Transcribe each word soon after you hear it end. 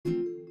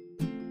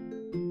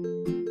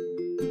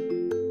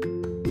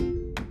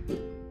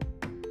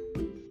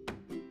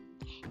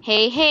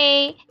Hey,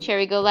 hey,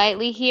 Cherry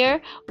Golightly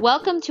here.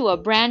 Welcome to a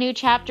brand new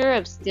chapter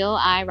of Still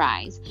I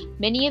Rise.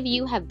 Many of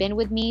you have been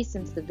with me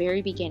since the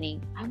very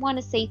beginning. I want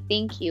to say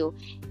thank you,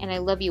 and I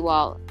love you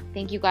all.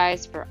 Thank you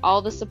guys for all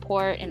the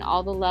support and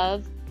all the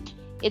love.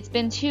 It's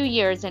been 2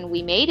 years and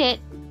we made it.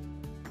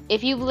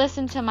 If you've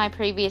listened to my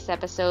previous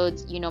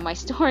episodes, you know my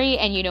story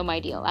and you know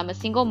my deal. I'm a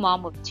single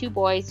mom with 2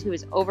 boys who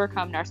has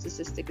overcome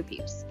narcissistic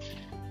abuse.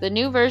 The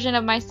new version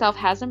of myself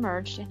has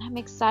emerged, and I'm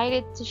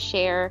excited to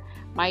share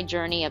my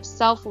journey of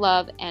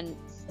self-love and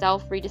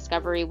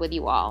self-rediscovery with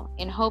you all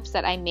in hopes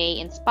that I may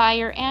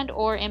inspire and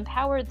or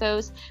empower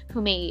those who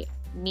may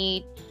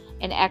need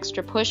an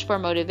extra push for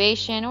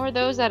motivation or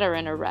those that are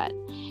in a rut.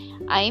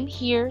 I am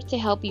here to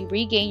help you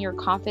regain your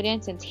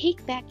confidence and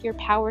take back your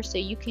power so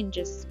you can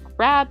just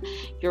grab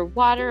your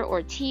water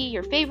or tea,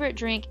 your favorite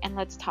drink, and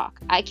let's talk.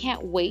 I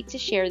can't wait to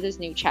share this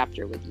new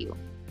chapter with you.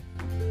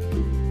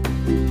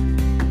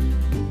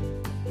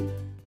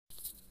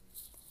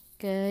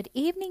 Good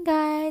evening,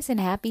 guys, and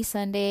happy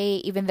Sunday,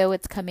 even though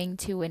it's coming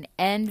to an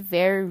end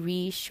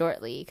very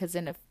shortly, because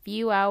in a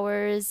few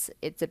hours,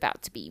 it's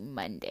about to be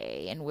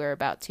Monday, and we're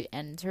about to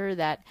enter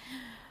that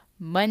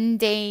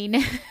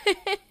mundane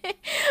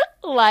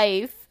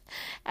life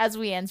as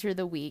we enter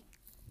the week.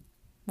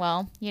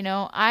 Well,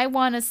 I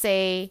want to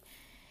say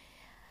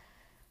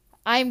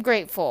I'm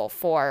grateful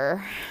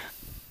for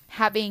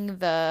having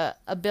the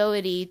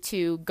ability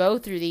to go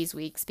through these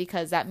weeks,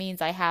 because that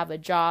means I have a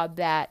job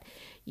that,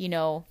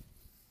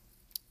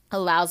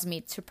 allows me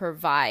to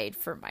provide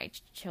for my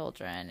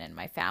children and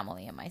my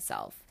family and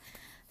myself.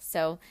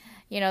 So,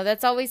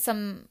 that's always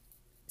some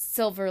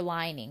silver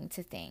lining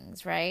to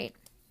things, right?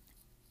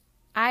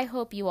 I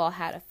hope you all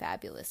had a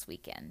fabulous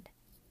weekend.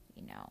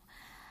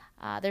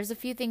 There's a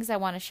few things I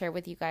want to share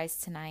with you guys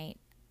tonight.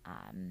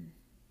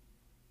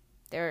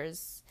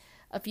 There's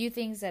a few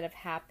things that have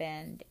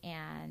happened,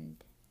 and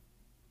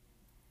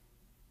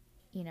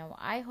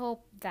I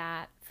hope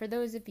that for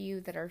those of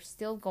you that are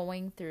still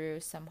going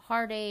through some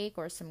heartache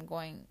or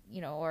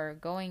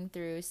going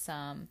through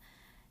some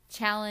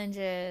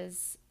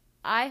challenges,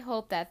 I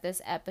hope that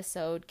this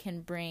episode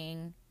can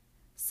bring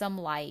some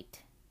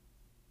light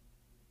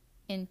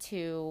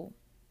into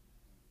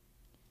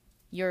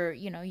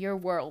your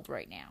world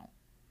right now,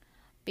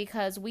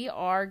 because we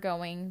are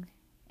going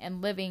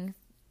and living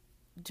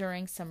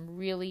during some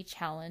really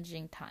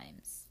challenging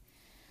times.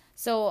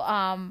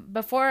 So,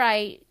 before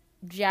I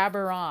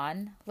jabber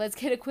on, let's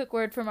get a quick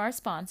word from our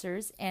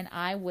sponsors, and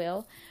I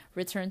will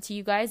return to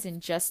you guys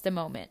in just a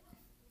moment.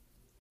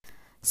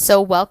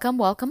 So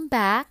welcome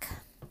back.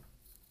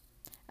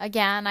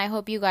 Again, I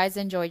hope you guys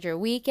enjoyed your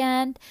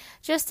weekend.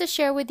 Just to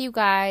share with you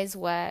guys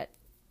what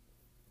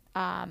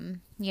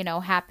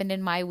happened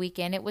in my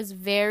weekend. It was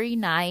very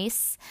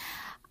nice.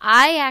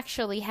 I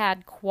actually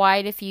had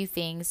quite a few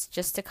things,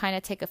 just to kind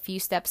of take a few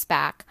steps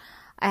back.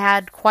 I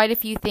had quite a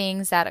few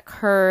things that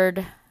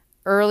occurred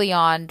early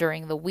on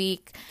during the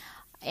week.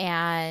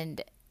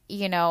 And,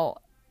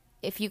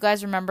 if you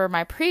guys remember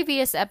my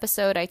previous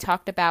episode, I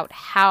talked about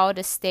how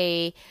to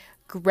stay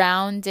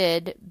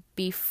grounded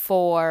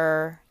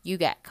before you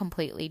get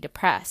completely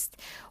depressed.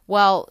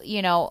 Well,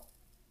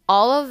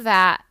 all of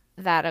that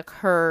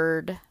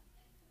occurred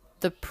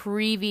the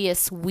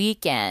previous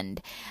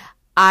weekend,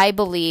 I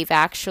believe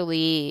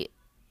actually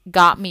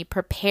got me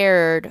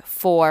prepared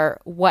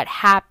for what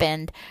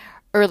happened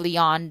early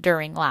on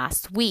during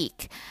last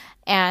week.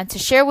 And to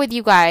share with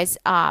you guys,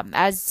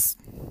 as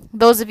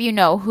those of you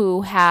know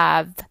who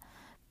have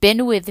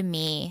been with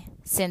me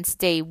since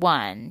day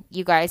one,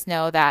 you guys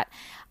know that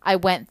I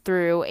went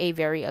through a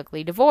very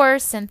ugly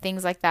divorce and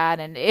things like that.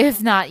 And if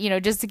not,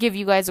 just to give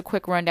you guys a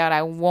quick rundown,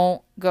 I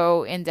won't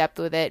go in depth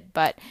with it.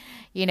 But,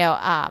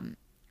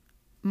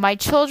 my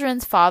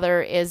children's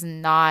father is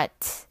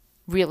not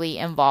really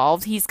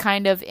involved. He's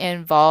kind of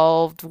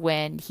involved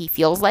when he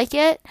feels like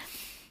it,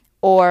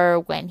 or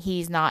when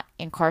he's not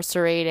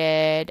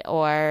incarcerated,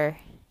 or,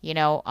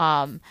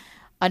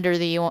 under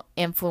the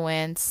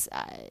influence.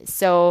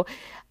 So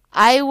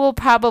I will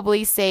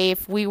probably say,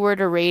 if we were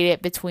to rate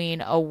it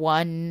between a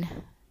 1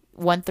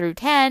 through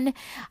 10,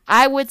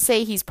 I would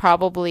say he's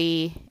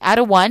probably at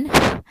a 1,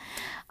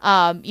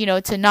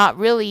 to not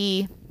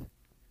really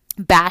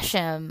bash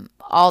him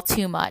all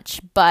too much.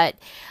 But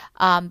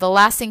the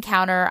last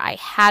encounter I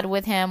had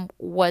with him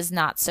was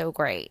not so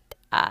great.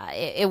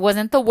 It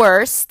wasn't the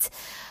worst,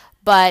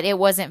 but it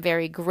wasn't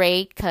very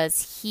great,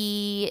 because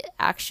he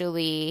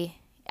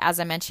actually, as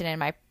I mentioned in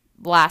my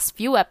last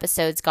few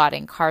episodes, got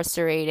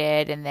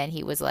incarcerated and then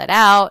he was let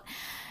out.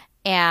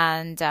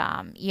 And,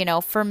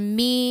 for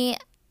me,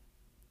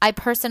 I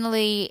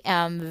personally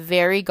am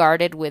very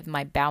guarded with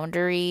my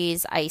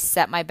boundaries. I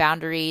set my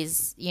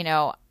boundaries,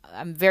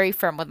 I'm very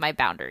firm with my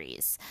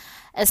boundaries,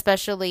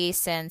 especially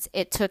since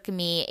it took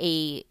me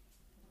a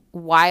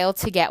while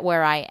to get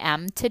where I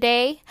am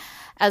today,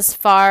 as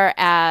far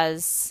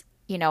as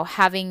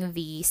having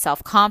the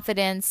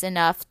self-confidence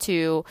enough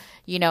to,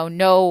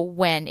 know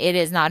when it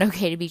is not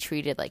okay to be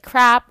treated like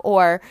crap,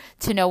 or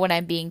to know when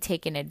I'm being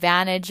taken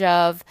advantage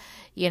of,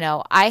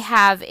 I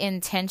have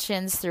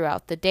intentions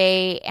throughout the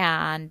day,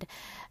 and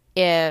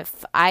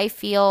if I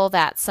feel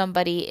that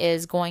somebody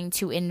is going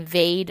to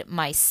invade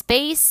my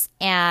space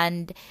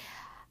and,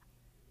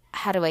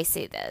 how do I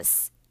say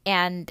this?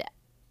 And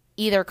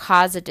either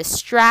cause a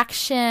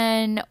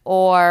distraction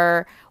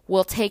or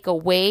will take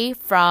away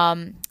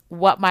from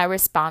what my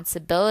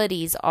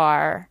responsibilities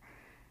are,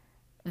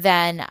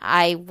 then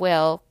I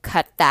will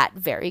cut that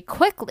very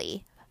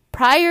quickly.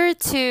 Prior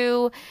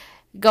to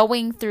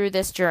going through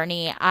this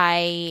journey,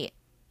 I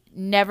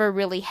never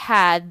really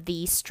had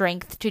the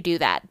strength to do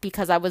that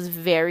because I was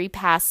very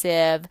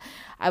passive.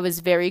 I was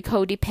very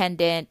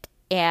codependent,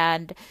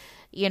 and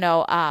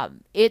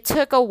it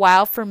took a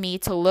while for me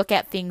to look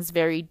at things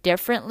very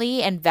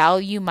differently and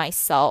value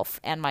myself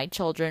and my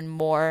children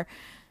more,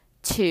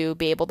 to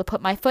be able to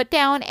put my foot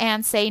down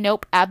and say,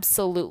 nope,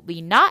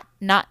 absolutely not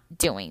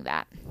doing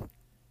that.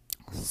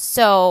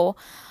 So,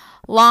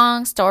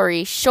 long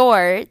story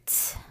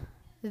short,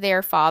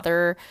 their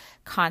father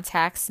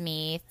contacts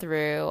me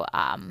through,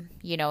 an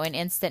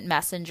instant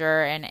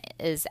messenger and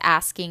is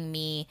asking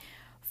me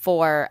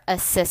for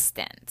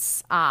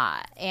assistance.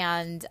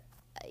 And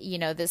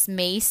this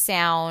may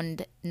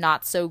sound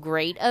not so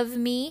great of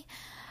me,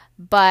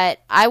 but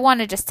I want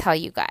to just tell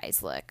you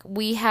guys, look,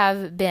 we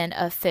have been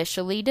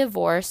officially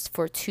divorced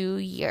for 2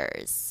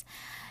 years.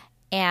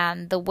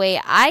 And the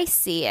way I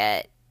see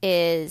it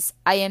is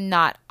I am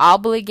not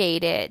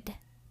obligated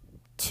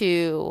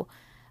to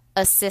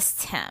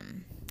assist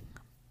him,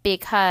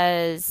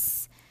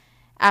 because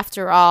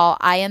after all,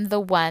 I am the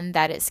one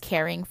that is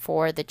caring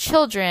for the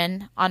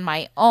children on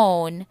my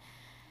own,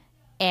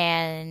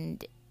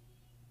 and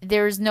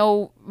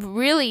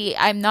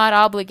I'm not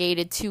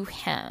obligated to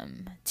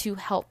him to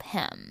help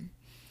him.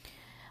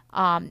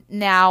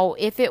 Now,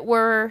 if it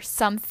were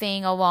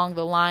something along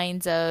the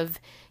lines of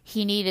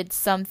he needed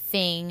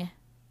something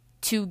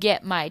to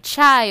get my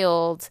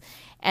child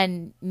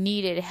and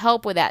needed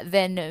help with that,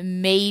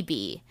 then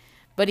maybe.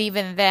 But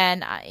even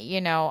then,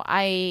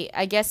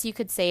 I guess you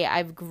could say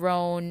I've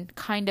grown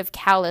kind of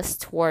callous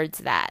towards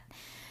that.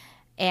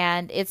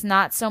 And it's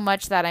not so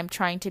much that I'm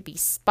trying to be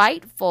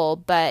spiteful,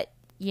 but,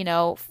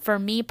 for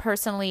me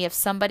personally, if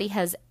somebody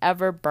has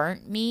ever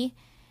burnt me,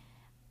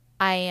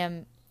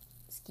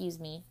 excuse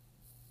me.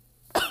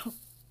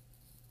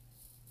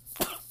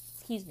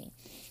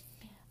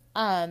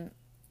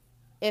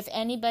 If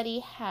anybody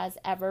has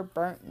ever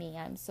burnt me,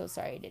 I'm so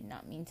sorry, I did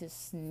not mean to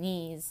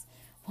sneeze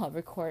while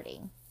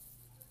recording.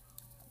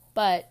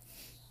 But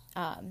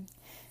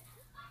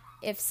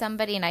if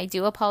somebody, and I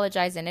do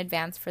apologize in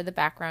advance for the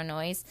background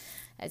noise,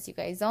 as you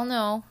guys all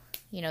know,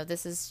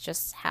 this is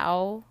just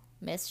how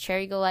Miss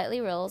Cherry Golightly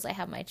rolls. I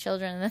have my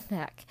children in the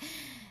back,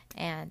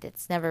 and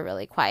it's never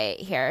really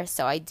quiet here,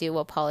 so I do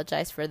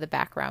apologize for the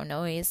background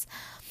noise.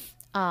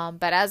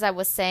 But as I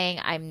was saying,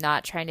 I'm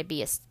not trying to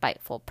be a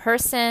spiteful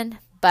person,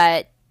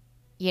 but,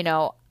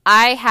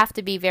 I have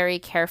to be very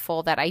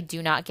careful that I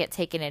do not get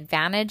taken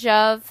advantage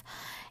of,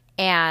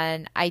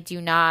 and I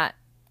do not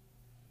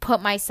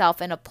put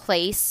myself in a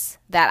place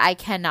that I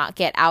cannot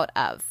get out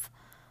of.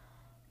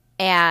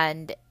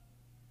 And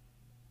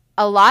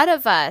a lot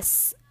of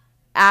us,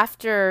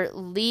 after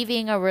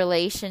leaving a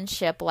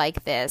relationship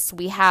like this,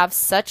 we have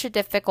such a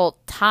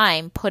difficult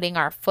time putting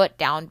our foot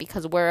down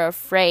because we're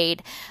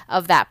afraid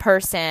of that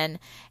person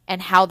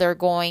and how they're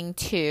going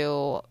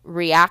to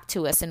react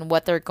to us and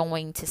what they're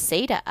going to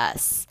say to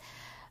us.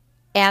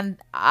 And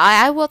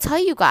I will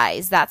tell you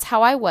guys, that's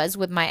how I was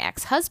with my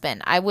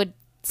ex-husband. I would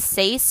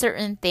say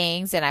certain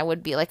things and I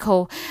would be like,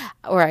 or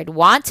I'd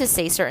want to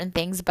say certain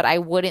things, but I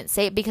wouldn't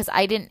say it because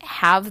I didn't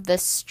have the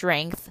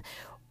strength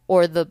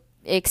or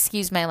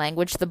excuse my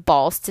language, the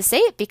balls to say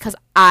it, because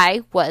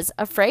I was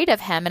afraid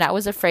of him and I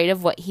was afraid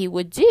of what he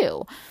would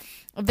do.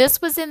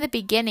 This was in the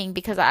beginning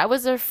because I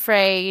was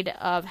afraid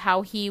of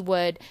how he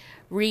would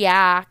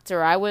react,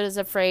 or I was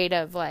afraid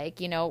of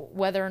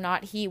whether or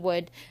not he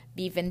would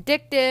be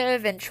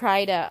vindictive and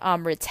try to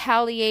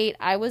retaliate.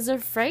 I was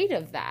afraid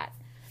of that.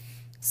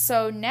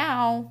 So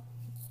now,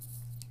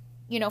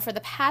 for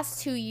the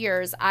past 2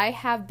 years, I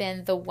have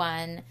been the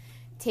one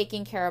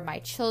taking care of my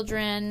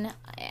children,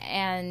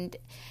 and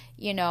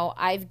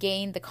I've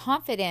gained the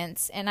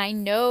confidence, and I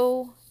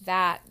know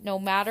that no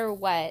matter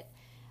what,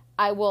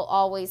 I will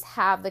always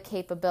have the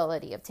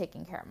capability of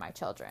taking care of my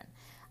children.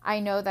 I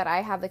know that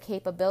I have the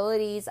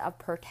capabilities of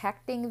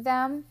protecting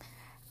them.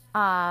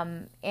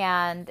 And,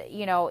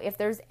 if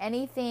there's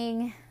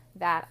anything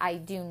that I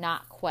do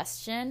not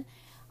question,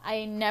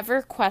 I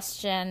never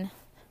question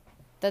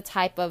the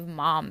type of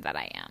mom that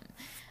I am.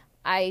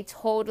 I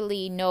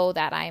totally know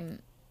that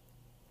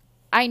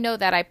I know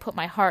that I put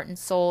my heart and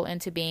soul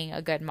into being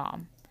a good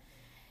mom.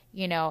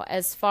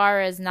 As far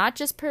as not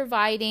just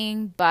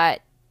providing,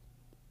 but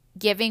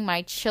giving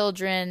my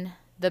children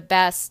the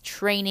best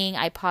training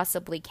I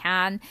possibly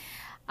can.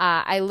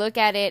 I look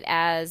at it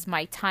as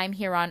my time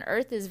here on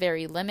earth is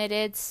very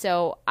limited,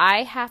 so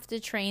I have to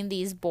train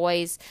these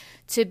boys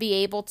to be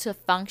able to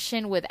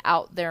function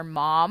without their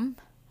mom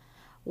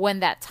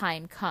when that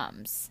time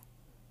comes.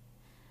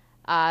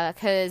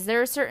 Because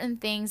there are certain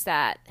things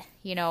that,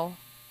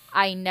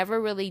 I never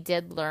really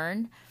did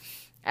learn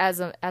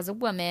as a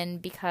woman,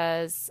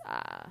 because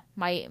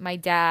my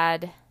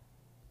dad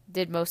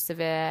did most of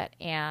it,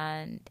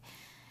 and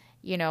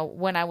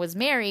when I was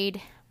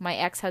married, my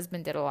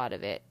ex-husband did a lot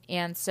of it.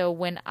 And so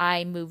when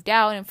I moved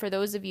out, and for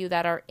those of you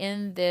that are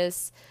in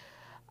this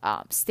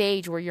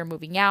stage where you're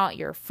moving out,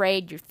 you're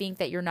afraid, you think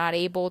that you're not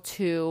able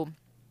to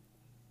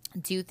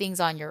do things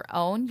on your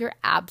own, you're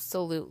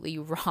absolutely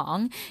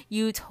wrong.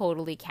 You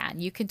totally can.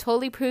 You can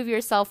totally prove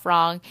yourself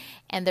wrong.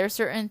 And there's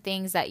certain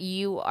things that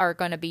you are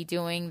going to be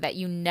doing that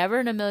you never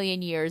in a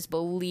million years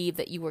believe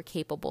that you were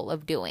capable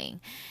of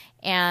doing.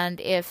 And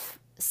if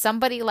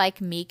somebody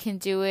like me can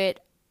do it,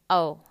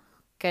 oh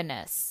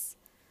goodness,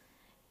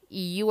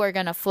 you are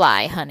going to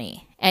fly,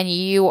 honey. And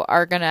you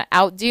are going to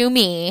outdo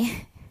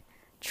me.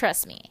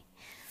 Trust me.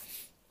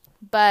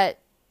 But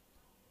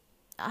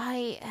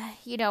I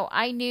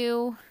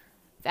knew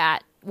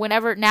that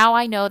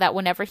I know that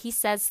whenever he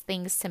says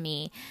things to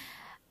me,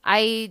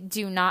 I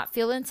do not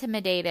feel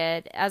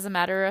intimidated. As a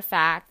matter of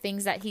fact,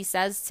 things that he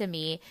says to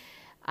me,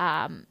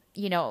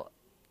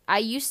 I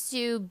used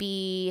to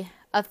be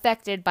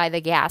affected by the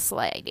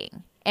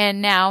gaslighting,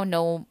 and now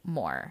no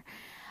more.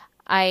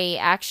 I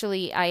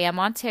am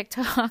on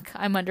TikTok.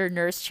 I'm under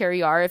Nurse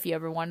Cherry R if you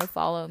ever want to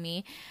follow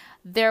me.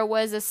 There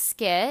was a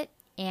skit,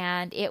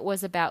 and it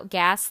was about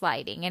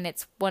gaslighting, and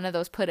it's one of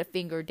those put a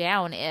finger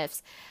down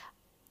ifs.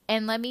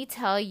 And let me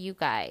tell you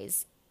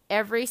guys,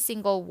 every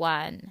single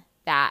one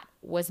that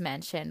was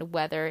mentioned,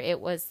 whether it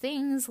was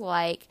things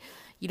like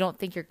you don't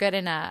think you're good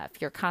enough,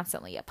 you're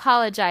constantly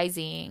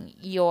apologizing,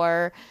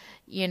 you're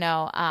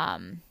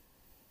blaming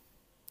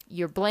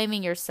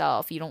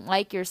yourself, you don't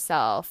like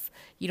yourself,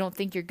 you don't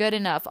think you're good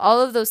enough, all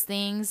of those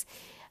things,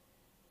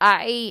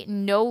 I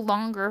no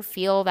longer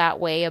feel that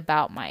way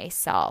about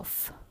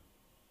myself.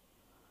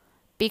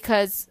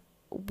 Because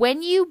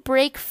when you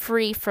break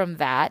free from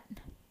that,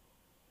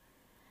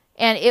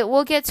 and it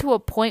will get to a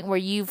point where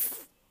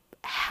you've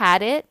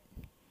had it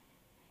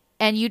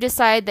and you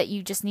decide that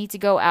you just need to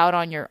go out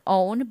on your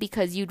own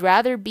because you'd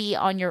rather be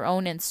on your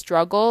own and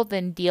struggle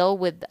than deal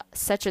with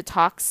such a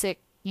toxic,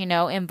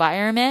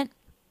 environment.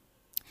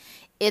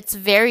 It's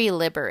very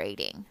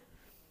liberating.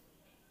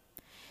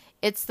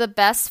 It's the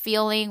best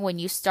feeling when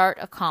you start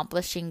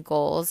accomplishing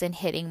goals and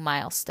hitting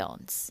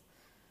milestones.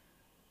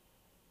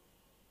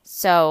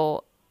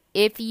 So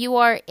if you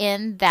are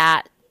in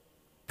that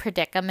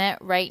predicament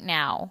right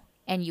now,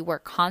 and you were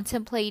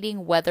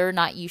contemplating whether or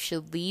not you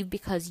should leave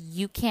because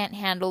you can't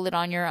handle it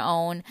on your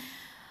own,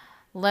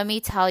 let me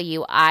tell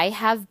you, I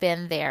have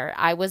been there.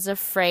 I was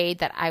afraid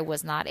that I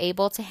was not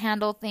able to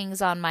handle things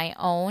on my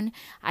own.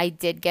 I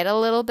did get a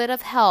little bit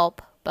of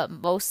help, but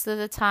most of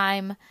the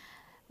time,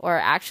 or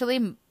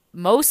actually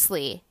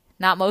mostly,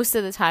 not most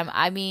of the time,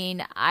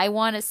 I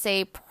want to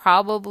say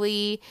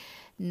probably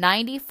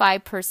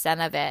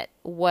 95% of it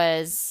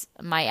was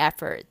my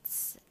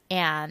efforts.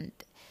 And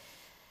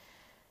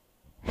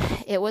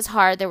it was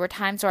hard. There were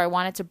times where I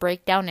wanted to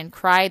break down and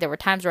cry. There were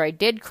times where I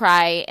did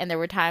cry, and there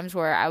were times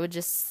where I would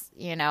just,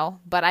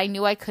 but I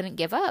knew I couldn't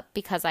give up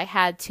because I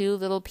had two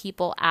little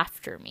people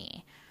after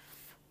me.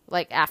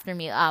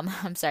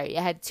 I'm sorry.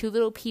 I had two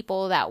little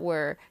people that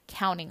were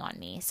counting on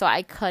me, so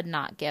I could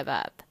not give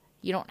up.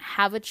 You don't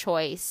have a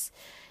choice.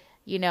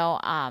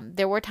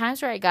 There were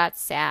times where I got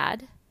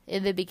sad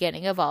in the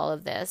beginning of all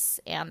of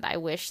this, and I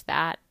wish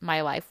that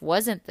my life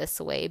wasn't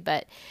this way,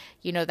 but,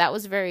 that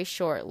was very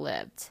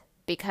short-lived.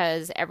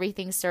 Because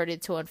everything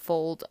started to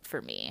unfold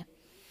for me.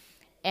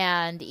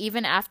 And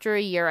even after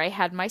a year, I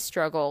had my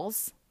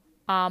struggles.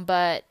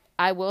 But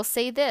I will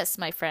say this,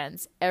 my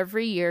friends,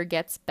 every year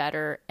gets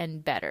better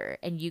and better.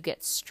 And you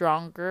get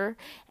stronger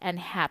and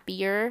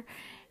happier.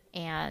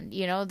 And,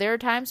 there are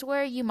times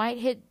where you might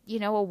hit,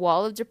 a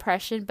wall of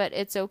depression, but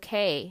it's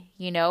okay.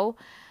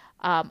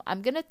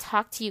 I'm going to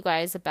talk to you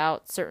guys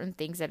about certain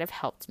things that have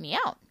helped me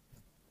out.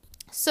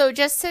 So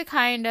just to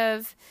kind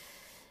of,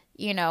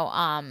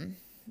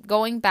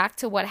 going back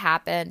to what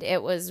happened,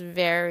 it was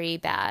very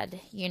bad.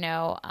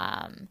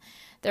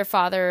 Their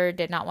father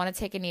did not want to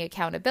take any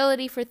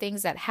accountability for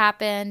things that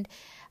happened.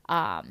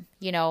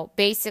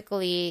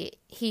 Basically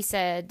he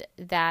said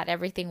that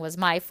everything was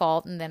my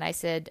fault. And then I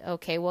said,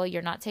 okay, well,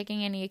 you're not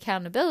taking any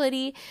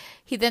accountability.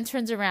 He then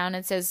turns around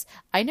and says,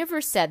 I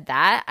never said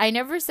that. I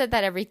never said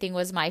that everything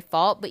was my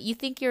fault, but you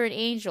think you're an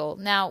angel.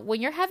 Now,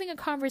 when you're having a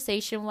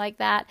conversation like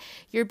that,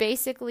 you're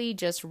basically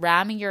just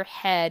ramming your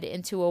head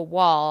into a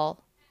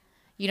wall.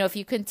 If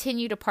you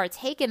continue to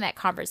partake in that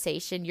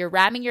conversation, you're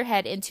ramming your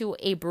head into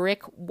a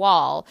brick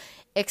wall,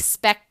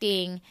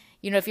 expecting,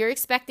 if you're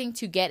expecting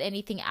to get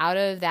anything out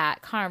of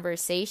that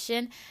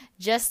conversation,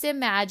 just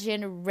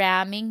imagine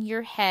ramming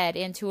your head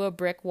into a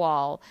brick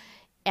wall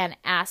and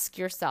ask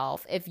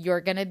yourself if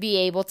you're going to be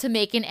able to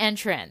make an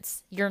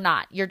entrance. You're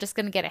not. You're just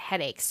going to get a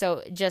headache.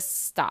 So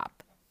just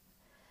stop.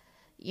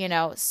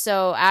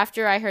 So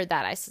after I heard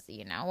that, I said,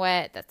 you know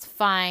what? That's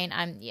fine.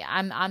 I'm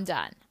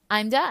done.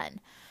 I'm done.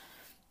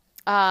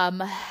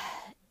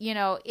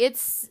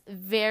 it's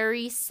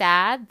very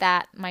sad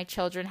that my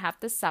children have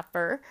to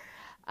suffer.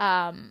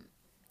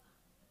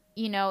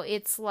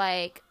 It's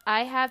like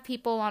I have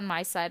people on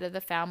my side of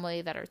the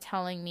family that are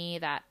telling me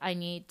that I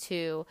need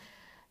to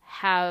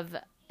have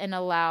and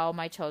allow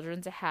my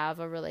children to have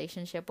a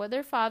relationship with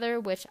their father,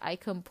 which I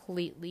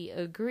completely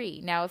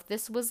agree. Now, if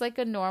this was like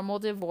a normal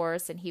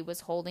divorce and he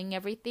was holding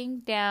everything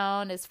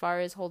down as far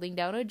as holding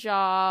down a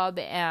job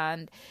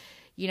and,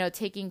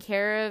 taking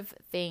care of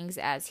things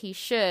as he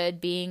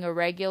should, being a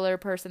regular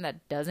person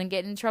that doesn't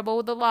get in trouble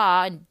with the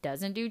law and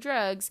doesn't do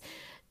drugs,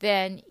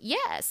 then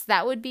yes,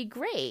 that would be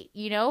great,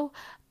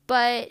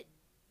 But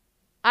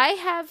I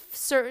have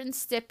certain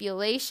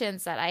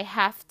stipulations that I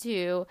have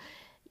to,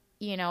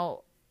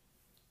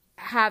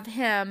 have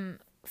him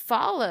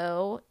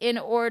follow in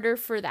order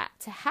for that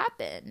to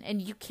happen.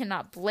 And you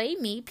cannot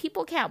blame me.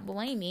 People can't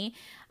blame me.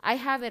 I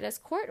have it as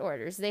court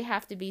orders. They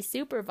have to be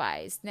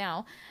supervised.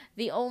 Now,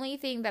 the only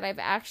thing that I've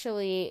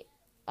actually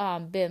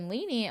been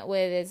lenient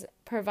with is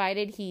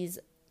provided he's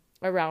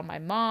around my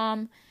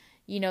mom,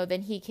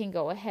 then he can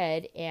go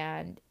ahead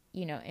and,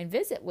 and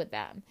visit with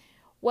them.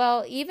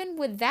 Well, even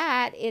with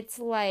that, it's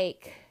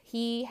like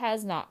he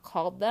has not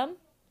called them.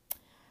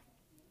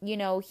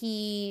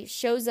 He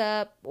shows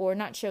up or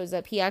not shows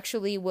up. He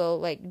actually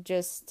will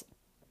just,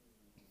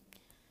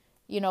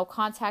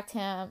 contact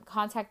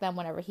them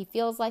whenever he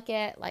feels like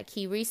it. Like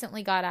he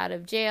recently got out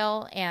of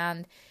jail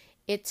and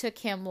it took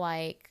him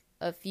like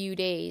a few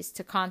days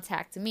to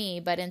contact me.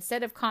 But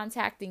instead of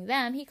contacting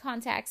them, he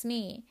contacts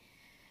me.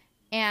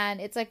 And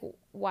it's like,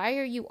 why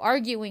are you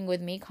arguing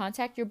with me?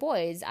 Contact your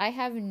boys. I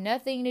have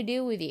nothing to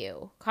do with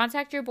you.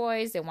 Contact your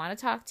boys. They want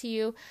to talk to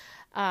you.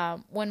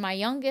 When my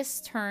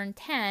youngest turned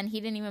 10, he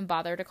didn't even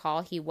bother to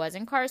call. He was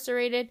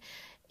incarcerated,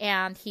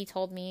 and he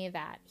told me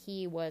that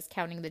he was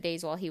counting the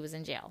days while he was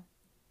in jail.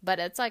 But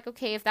it's like,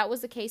 okay, if that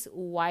was the case,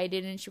 why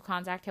didn't you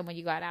contact him when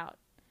you got out?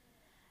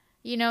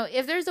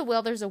 If there's a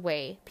will, there's a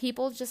way.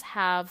 People just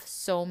have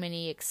so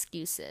many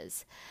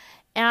excuses.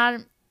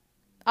 And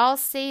I'll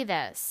say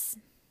this.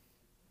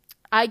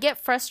 I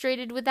get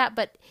frustrated with that,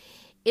 but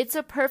it's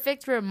a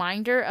perfect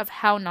reminder of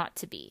how not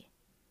to be.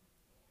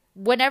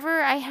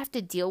 Whenever I have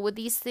to deal with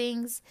these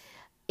things,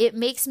 it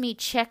makes me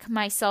check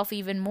myself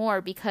even more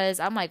because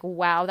I'm like,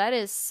 wow, that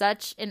is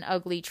such an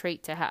ugly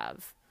trait to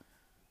have.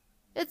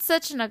 It's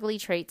such an ugly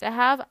trait to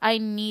have. I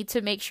need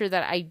to make sure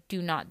that I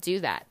do not do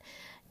that.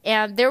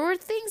 And there were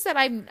things that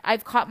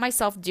I've caught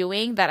myself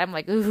doing that I'm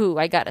like, ooh,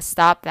 I got to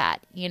stop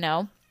that,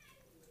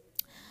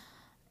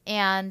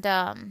 And,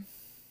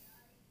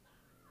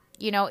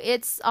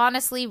 it's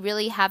honestly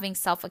really having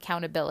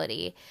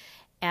self-accountability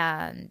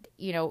and,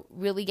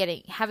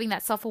 really having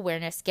that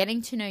self-awareness,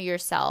 getting to know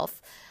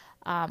yourself.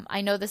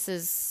 I know this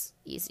is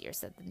easier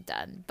said than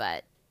done,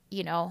 but,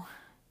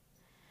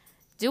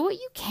 do what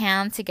you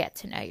can to get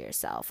to know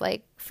yourself.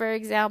 Like, for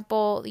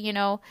example,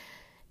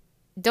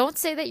 don't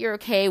say that you're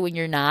okay when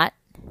you're not.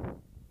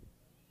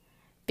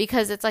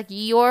 Because it's like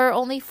you're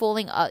only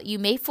fooling, you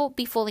may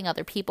be fooling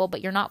other people,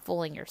 but you're not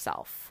fooling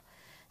yourself.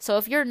 So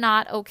if you're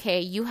not okay,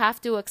 you have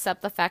to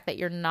accept the fact that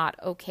you're not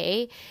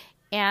okay.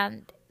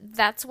 And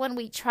that's when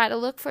we try to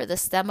look for the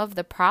stem of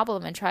the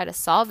problem and try to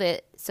solve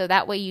it. So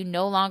that way you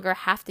no longer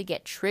have to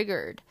get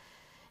triggered.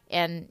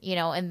 And,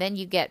 and then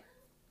you get,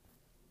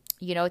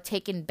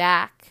 taken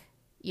back,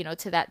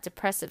 to that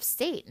depressive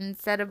state.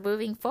 Instead of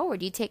moving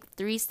forward, you take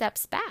 3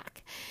 steps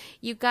back.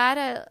 You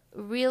gotta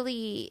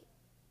really,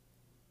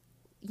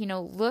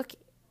 look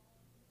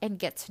and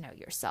get to know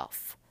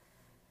yourself.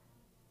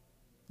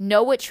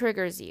 Know what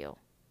triggers you.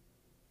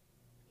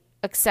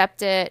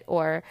 Accept it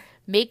or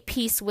make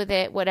peace with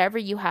it, whatever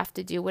you have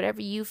to do,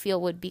 whatever you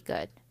feel would be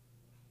good.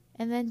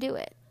 And then do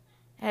it.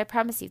 And I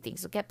promise you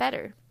things will get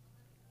better.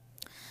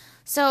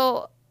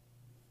 So,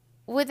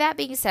 with that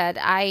being said,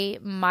 I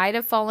might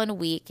have fallen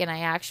weak and I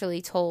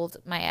actually told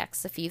my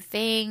ex a few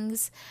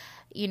things.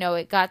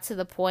 It got to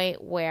the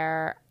point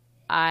where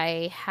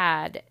I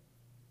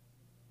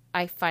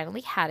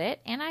finally had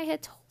it and I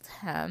had told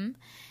him,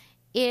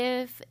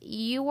 if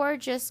you are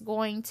just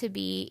going to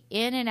be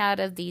in and out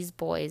of these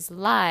boys'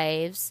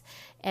 lives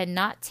and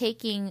not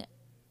taking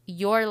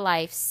your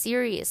life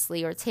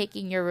seriously or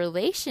taking your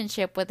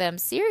relationship with them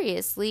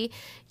seriously,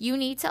 you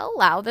need to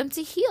allow them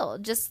to heal.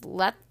 Just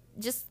let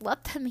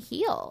them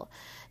heal.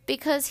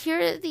 Because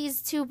here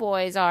these 2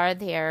 boys are,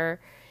 they're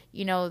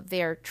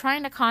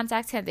trying to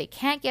contact him. They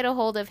can't get a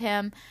hold of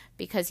him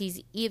because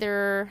he's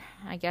either,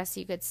 I guess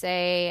you could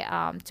say,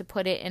 to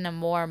put it in a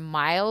more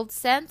mild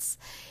sense,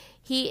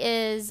 he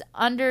is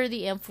under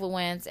the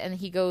influence and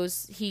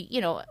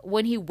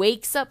when he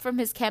wakes up from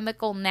his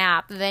chemical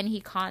nap, then he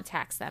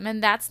contacts them.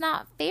 And that's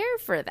not fair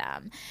for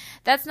them.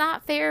 That's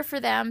not fair for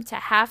them to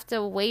have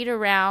to wait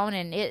around.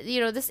 And,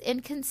 this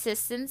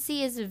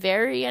inconsistency is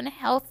very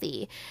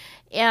unhealthy.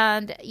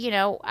 And,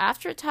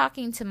 after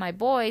talking to my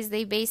boys,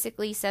 they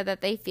basically said that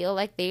they feel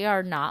like they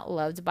are not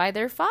loved by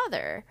their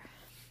father.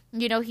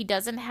 He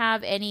doesn't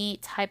have any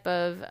type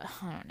of,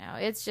 I don't know.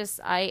 It's just,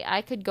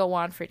 I could go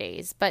on for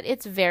days, but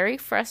it's very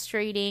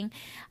frustrating.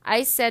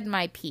 I said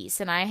my piece,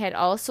 and I had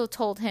also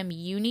told him,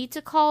 you need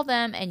to call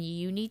them and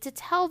you need to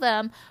tell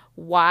them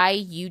why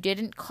you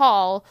didn't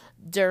call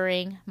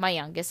during my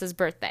youngest's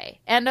birthday.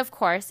 And of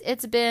course,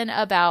 it's been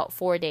about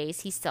 4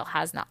 days. He still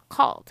has not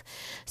called.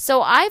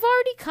 So I've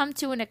already come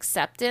to an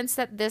acceptance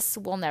that this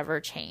will never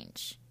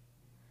change.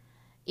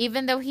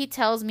 Even though he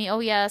tells me, "Oh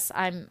yes,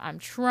 I'm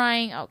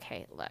trying."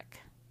 Okay, look.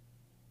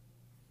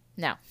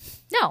 No.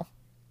 No.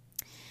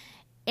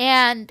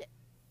 And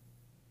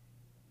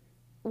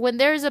when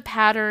there's a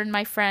pattern,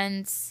 my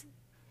friends,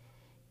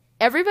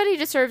 everybody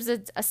deserves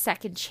a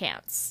second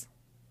chance.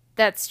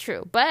 That's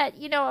true. But,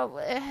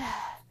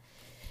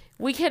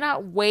 we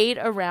cannot wait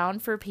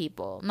around for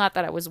people. Not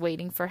that I was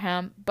waiting for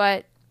him,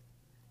 but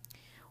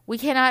we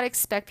cannot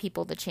expect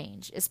people to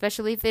change,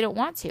 especially if they don't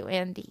want to,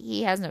 and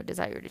he has no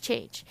desire to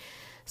change.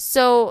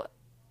 So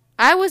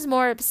I was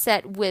more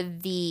upset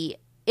with the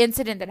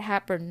incident that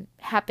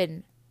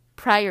happened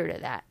prior to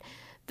that.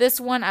 This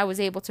one, I was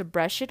able to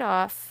brush it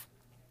off.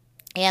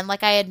 And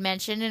like I had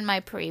mentioned in my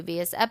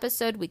previous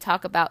episode, we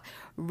talk about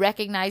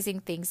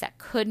recognizing things that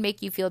could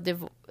make you feel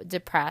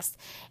depressed,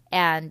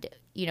 and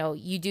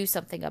you do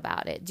something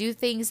about it. Do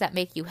things that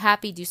make you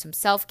happy. Do some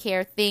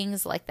self-care,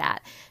 things like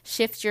that.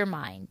 Shift your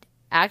mind.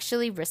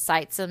 Actually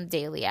recite some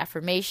daily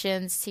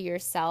affirmations to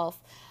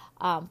yourself.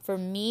 For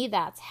me,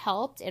 that's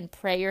helped, and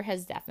prayer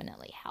has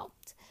definitely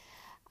helped.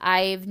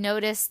 I've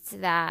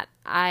noticed that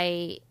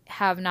I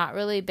have not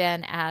really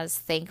been as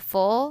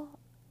thankful,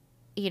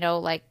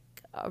 like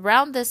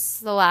around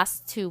the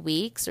last 2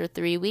 weeks or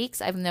 3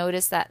 weeks. I've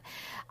noticed that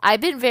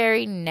I've been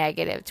very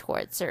negative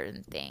towards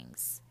certain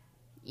things,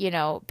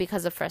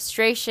 because of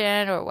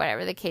frustration or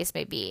whatever the case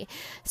may be.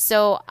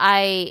 So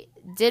I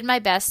did my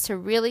best to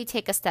really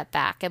take a step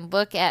back and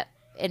look at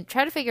and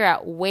try to figure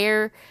out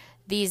where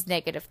these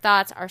negative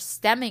thoughts are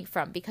stemming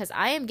from, because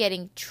I am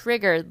getting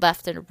triggered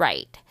left and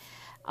right.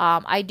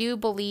 I do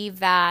believe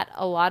that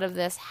a lot of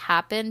this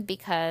happened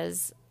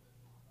because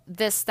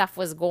this stuff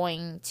was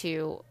going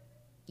to,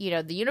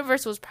 the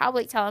universe was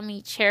probably telling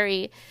me,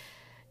 Cherry,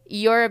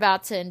 you're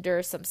about to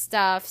endure some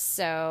stuff.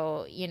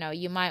 So,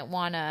 you might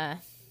want to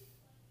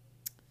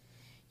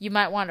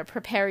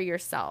prepare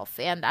yourself.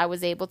 And I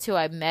was able to.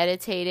 I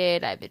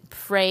meditated. I've been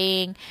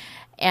praying.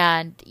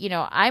 And,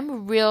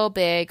 I'm real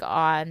big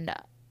on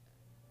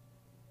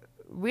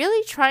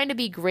really trying to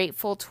be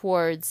grateful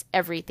towards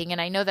everything. And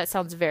I know that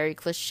sounds very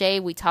cliche.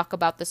 We talk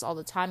about this all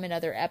the time in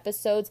other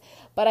episodes,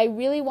 but I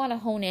really want to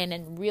hone in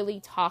and really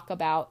talk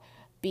about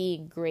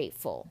being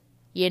grateful,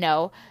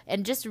 and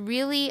just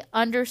really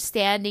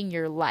understanding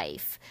your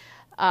life.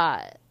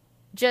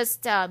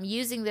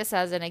 Using this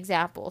as an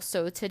example.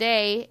 So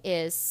today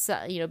is,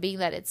 being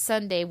that it's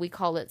Sunday, we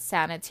call it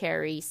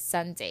Sanitary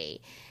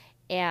Sunday.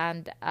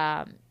 And,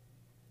 as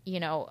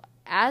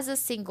a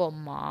single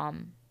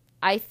mom,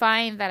 I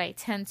find that I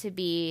tend to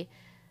be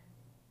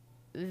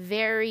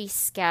very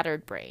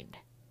scattered brained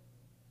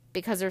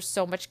because there's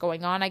so much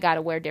going on. I got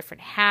to wear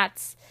different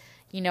hats.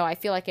 I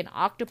feel like an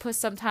octopus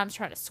sometimes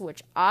trying to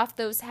switch off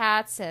those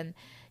hats. And,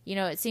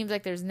 it seems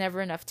like there's never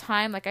enough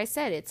time. Like I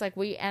said, it's like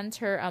we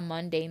enter a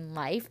mundane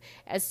life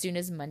as soon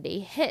as Monday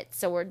hits.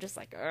 So we're just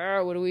like,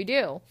 what do we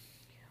do?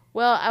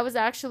 Well, I was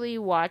actually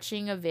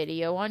watching a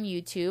video on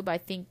YouTube. I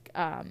think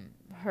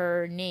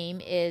her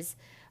name is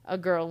A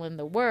Girl in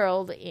the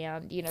World,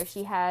 and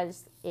she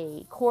has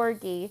a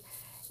corgi,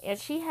 and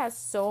she has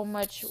so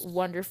much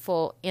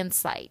wonderful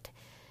insight.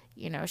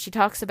 She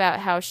talks about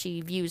how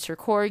she views her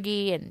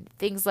corgi and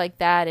things like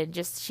that, and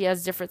just she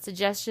has different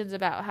suggestions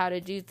about how to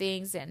do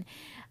things. And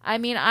I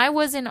mean, I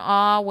was in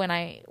awe when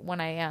I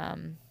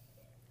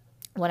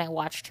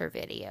watched her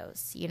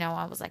videos.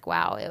 I was like,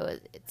 wow,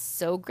 it's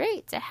so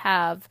great to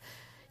have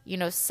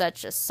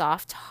such a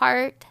soft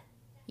heart,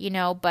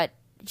 but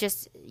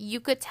just you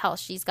could tell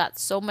she's got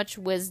so much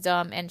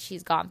wisdom and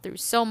she's gone through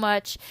so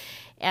much,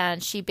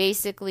 and she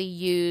basically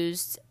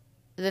used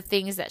the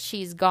things that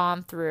she's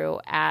gone through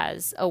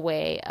as a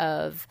way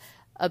of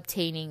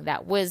obtaining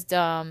that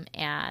wisdom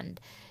and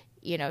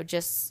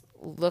just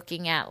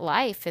looking at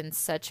life in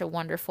such a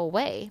wonderful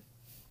way.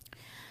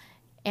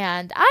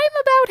 And I'm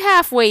about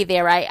halfway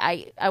there.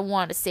 I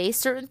want to say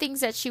certain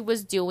things that she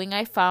was doing,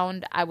 I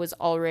found I was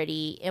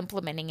already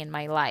implementing in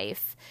my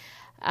life.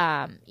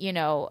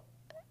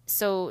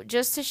 So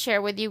just to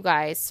share with you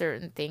guys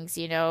certain things,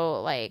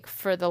 like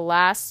for the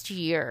last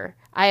year,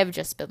 I have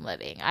just been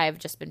living. I have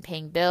just been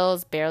paying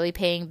bills, barely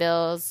paying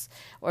bills,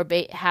 or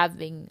barely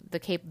having the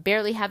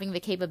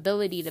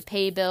capability to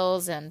pay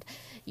bills. And,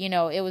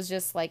 it was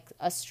just like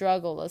a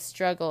struggle.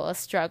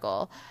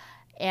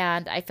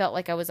 And I felt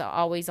like I was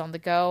always on the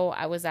go.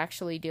 I was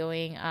actually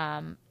doing,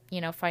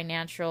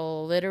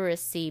 financial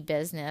literacy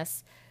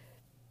business.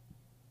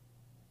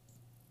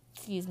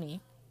 Excuse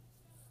me.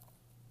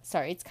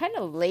 Sorry, it's kind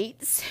of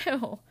late,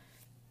 so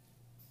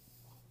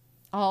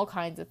all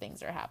kinds of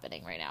things are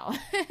happening right now.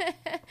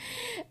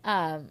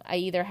 I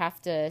either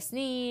have to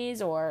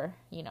sneeze or,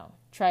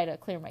 try to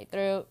clear my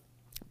throat.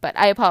 but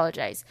I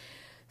apologize.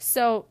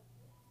 So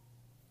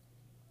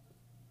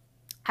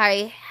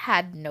I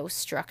had no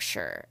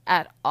structure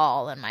at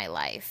all in my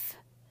life.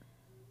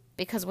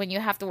 Because when you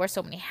have to wear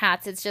so many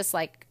hats, it's just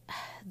like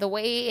the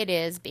way it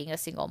is being a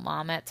single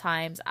mom at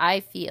times,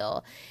 I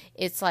feel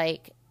it's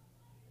like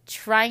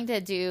trying to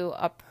do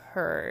a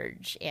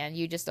purge and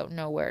you just don't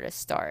know where to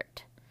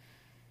start.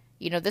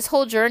 This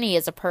whole journey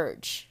is a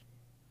purge.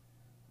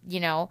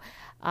 Still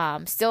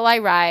I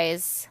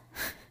rise.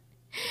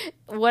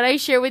 What I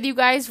share with you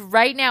guys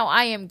right now,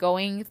 I am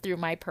going through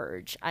my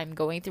purge. I'm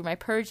going through my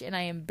purge and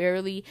I am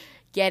barely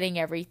getting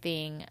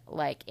everything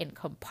like in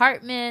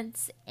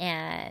compartments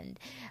and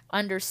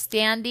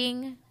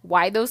understanding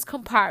why those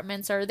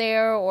compartments are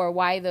there or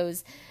why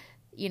those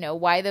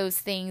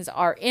things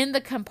are in the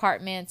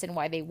compartments and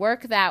why they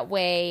work that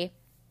way.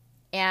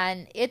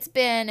 And it's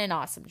been an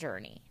awesome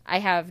journey. I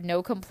have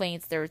no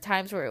complaints. There were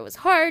times where it was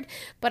hard,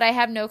 but I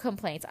have no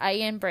complaints. I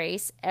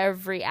embrace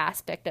every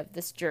aspect of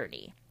this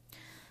journey.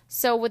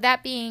 So with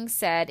that being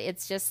said,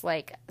 it's just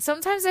like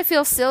sometimes I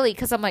feel silly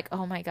because I'm like,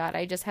 oh my God,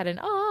 I just had an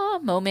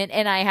moment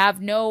and I have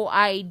no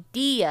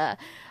idea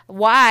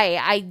why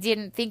I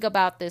didn't think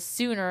about this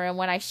sooner. And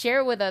when I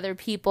share with other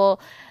people,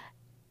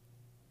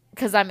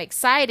 because I'm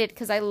excited,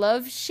 because I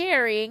love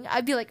sharing,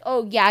 I'd be like,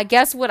 oh yeah,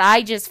 guess what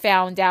I just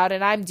found out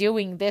and I'm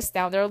doing this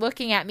now. They're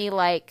looking at me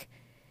like,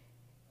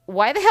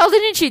 why the hell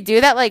didn't you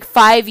do that like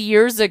 5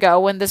 years ago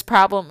when this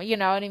problem, you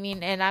know what I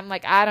mean? And I'm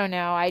like, I don't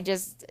know. I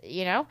just,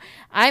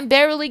 I'm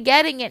barely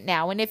getting it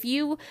now. And if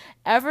you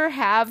ever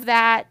have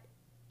that,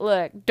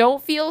 look,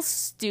 don't feel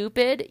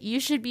stupid.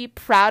 You should be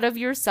proud of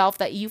yourself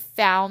that you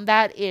found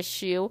that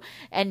issue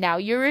and now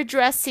you're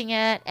addressing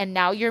it and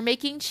now you're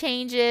making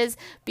changes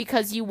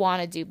because you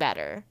want to do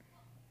better.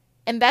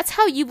 And that's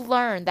how you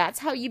learn. That's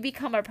how you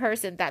become a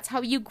person. That's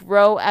how you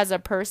grow as a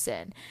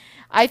person.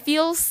 I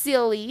feel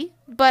silly,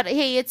 but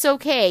hey, it's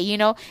okay,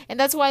 and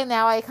that's why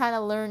now I kind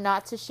of learn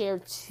not to share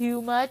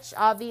too much,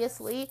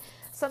 obviously.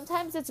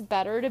 Sometimes it's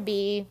better to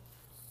be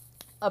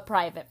a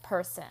private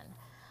person.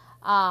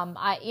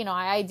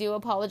 I do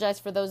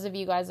apologize for those of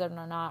you guys that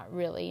are not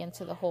really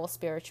into the whole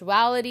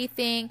spirituality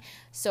thing.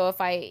 So if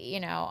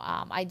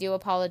I do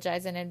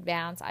apologize in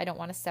advance. I don't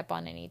want to step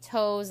on any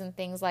toes and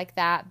things like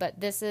that,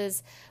 but this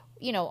is,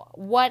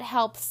 what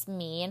helps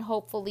me, and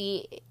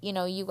hopefully,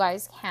 you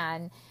guys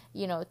can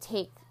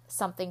take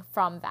something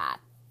from that.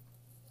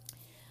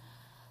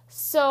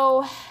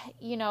 So,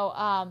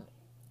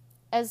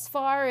 as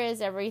far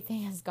as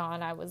everything has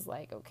gone, I was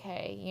like,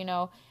 okay,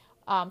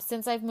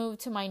 since I've moved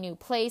to my new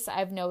place,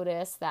 I've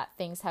noticed that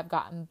things have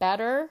gotten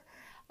better.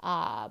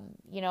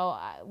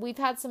 We've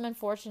had some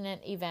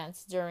unfortunate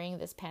events during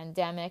this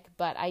pandemic,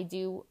 but I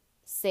do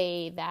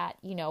say that,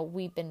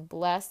 we've been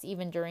blessed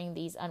even during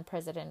these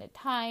unprecedented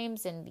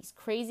times and these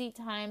crazy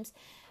times.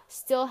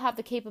 Still have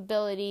the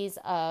capabilities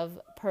of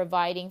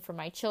providing for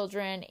my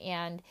children.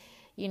 And,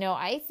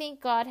 I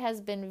think God has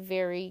been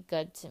very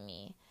good to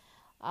me.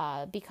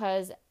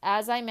 Because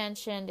as I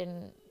mentioned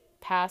in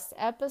past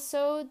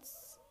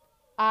episodes,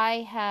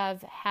 I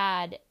have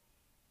had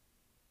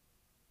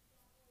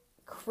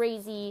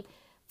crazy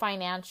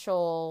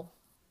financial,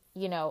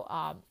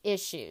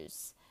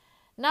 issues.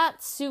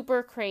 Not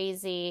super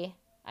crazy.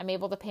 I'm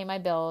able to pay my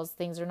bills.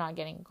 Things are not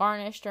getting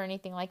garnished or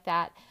anything like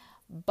that.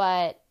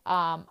 But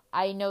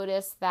I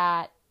noticed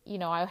that,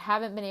 I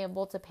haven't been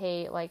able to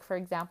pay, like, for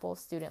example,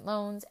 student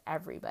loans.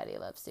 Everybody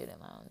loves student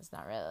loans,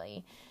 not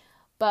really.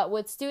 But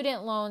with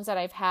student loans that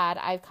I've had,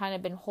 I've kind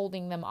of been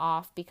holding them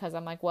off because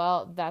I'm like,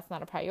 well, that's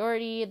not a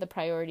priority. The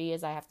priority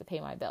is I have to pay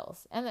my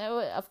bills. And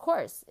of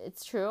course,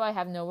 it's true. I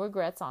have no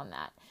regrets on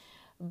that.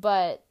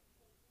 But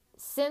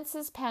since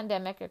this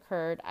pandemic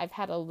occurred, I've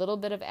had a little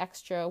bit of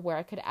extra where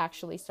I could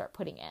actually start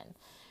putting in.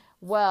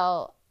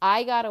 Well,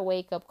 I got a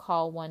wake-up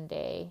call one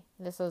day.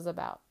 This was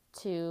about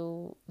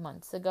 2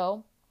 months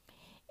ago.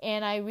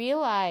 And I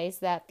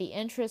realized that the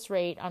interest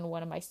rate on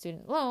one of my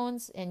student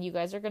loans, and you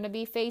guys are going to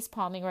be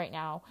face-palming right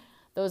now,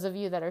 those of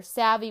you that are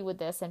savvy with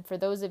this, and for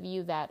those of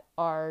you that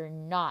are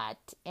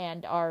not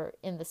and are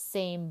in the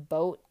same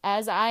boat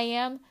as I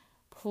am,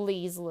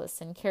 please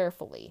listen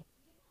carefully,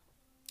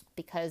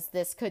 because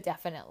this could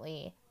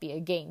definitely be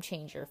a game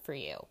changer for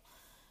you.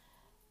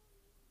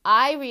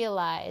 I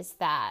realized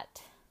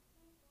that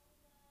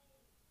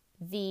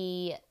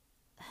the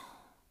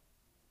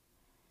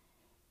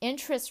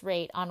interest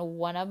rate on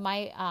one of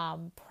my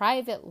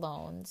private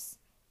loans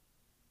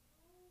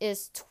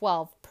is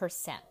 12%.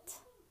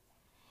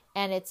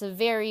 And it's a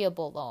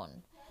variable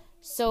loan.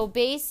 So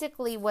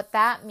basically what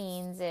that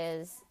means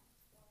is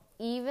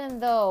even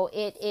though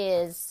it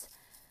is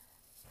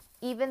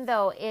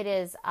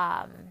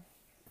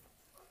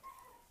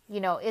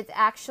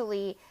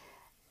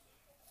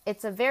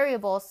it's a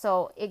variable,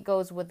 so it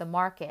goes with the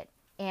market,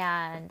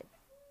 and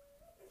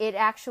it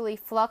actually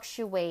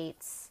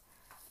fluctuates.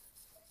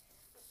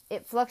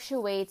 It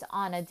fluctuates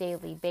on a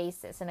daily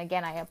basis. And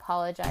again, I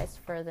apologize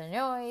for the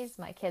noise.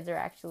 My kids are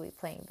actually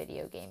playing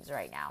video games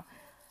right now.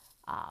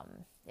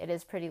 It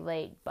is pretty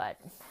late, but,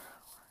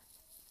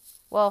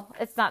 well,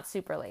 it's not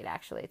super late,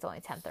 actually. It's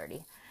only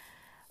 10:30.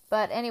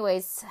 But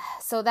anyways,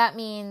 so that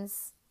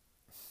means,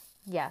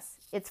 yes,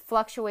 it's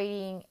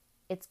fluctuating.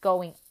 It's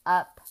going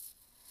up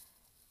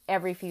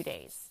every few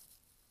days.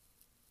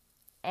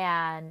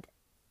 And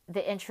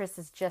the interest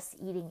is just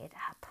eating it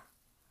up.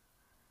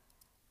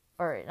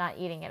 Or not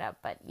eating it up,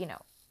 but,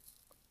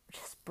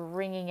 just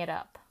bringing it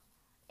up.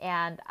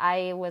 And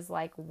I was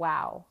like,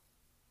 wow,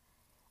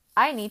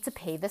 I need to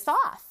pay this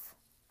off.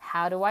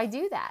 How do I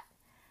do that?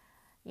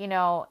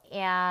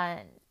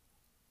 And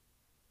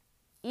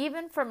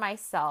even for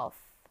myself,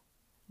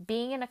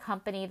 being in a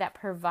company that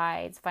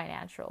provides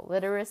financial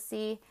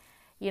literacy,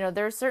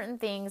 there are certain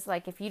things,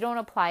 like if you don't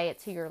apply it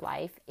to your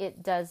life,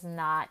 it does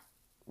not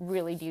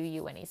really do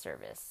you any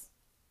service.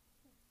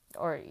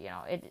 Or,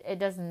 it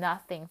does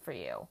nothing for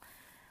you.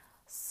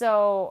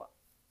 So,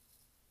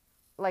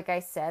 like I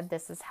said,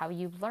 this is how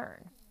you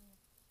learn.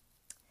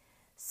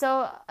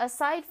 So,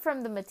 aside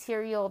from the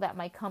material that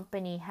my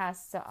company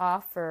has to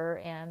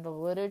offer and the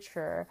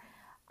literature,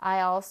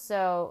 I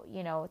also,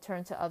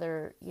 turn to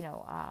other,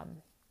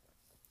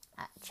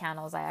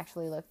 channels. I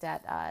actually looked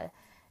at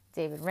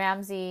Dave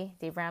Ramsey,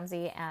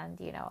 and,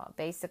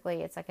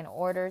 basically it's like, in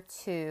order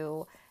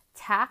to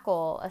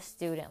tackle a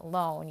student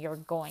loan, you're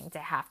going to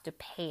have to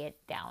pay it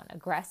down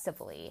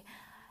aggressively.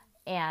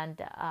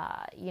 And,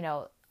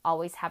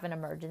 always have an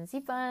emergency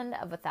fund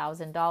of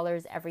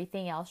 $1,000.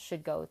 Everything else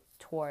should go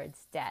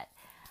towards debt.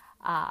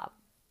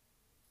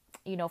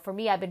 For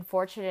me, I've been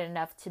fortunate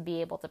enough to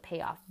be able to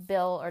pay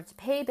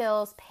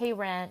bills, pay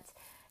rent,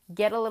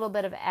 get a little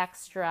bit of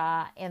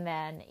extra. And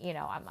then,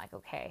 I'm like,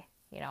 okay,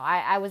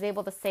 I was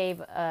able to save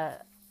a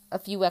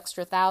few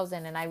extra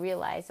thousand, and I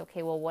realized,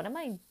 okay, well, what am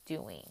I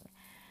doing?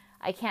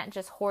 I can't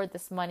just hoard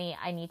this money.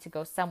 I need to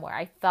go somewhere.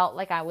 I felt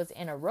like I was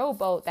in a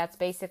rowboat that's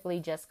basically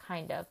just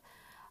kind of,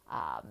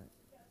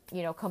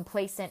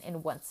 complacent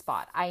in one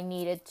spot. I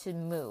needed to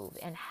move.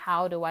 And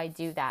how do I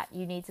do that?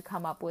 You need to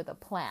come up with a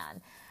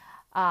plan.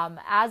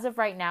 As of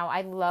right now,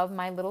 I love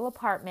my little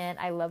apartment.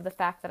 I love the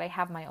fact that I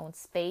have my own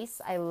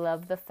space. I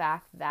love the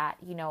fact that,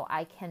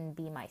 I can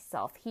be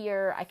myself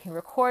here. I can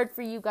record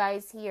for you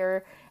guys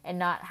here and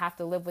not have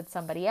to live with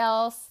somebody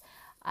else.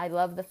 I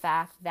love the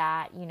fact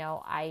that,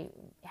 I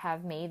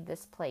have made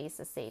this place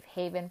a safe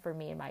haven for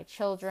me and my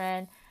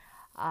children.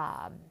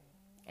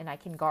 And I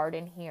can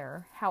garden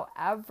here.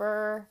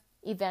 However,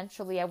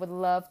 eventually I would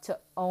love to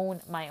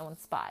own my own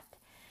spot.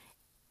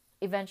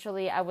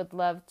 Eventually I would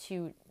love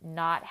to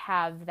not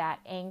have that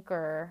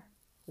anchor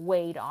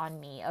weighed on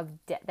me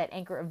of debt, that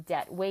anchor of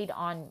debt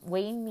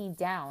weighing me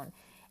down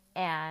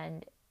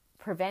and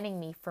preventing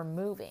me from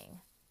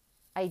moving.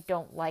 I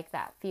don't like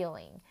that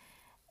feeling.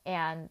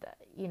 And,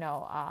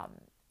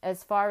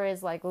 as far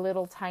as like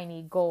little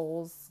tiny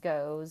goals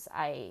goes,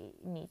 I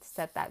need to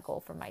set that goal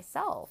for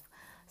myself.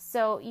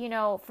 So,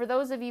 for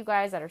those of you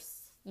guys that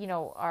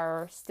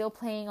are still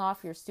paying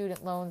off your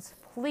student loans,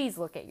 please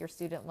look at your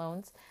student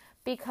loans.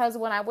 Because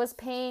when I was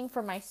paying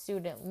for my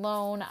student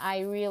loan,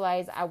 I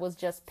realized I was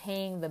just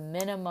paying the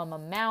minimum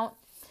amount.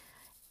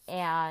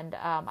 And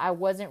I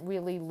wasn't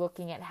really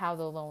looking at how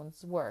the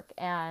loans work.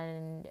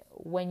 And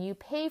when you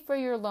pay for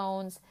your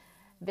loans,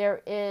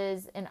 there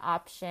is an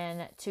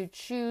option to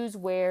choose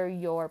where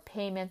your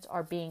payments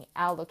are being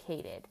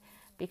allocated.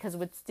 Because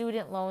with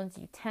student loans,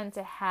 you tend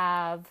to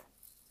have,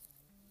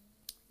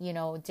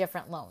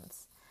 different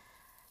loans.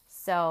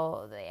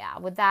 So, yeah,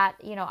 with that,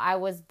 I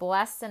was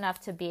blessed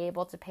enough to be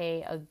able to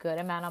pay a good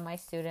amount on my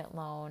student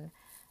loan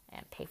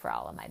and pay for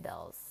all of my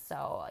bills.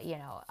 So,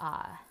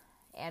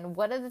 and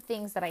one of the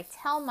things that I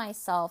tell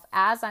myself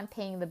as I'm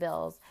paying the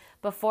bills,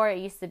 before it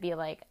used to be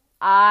like,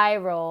 eye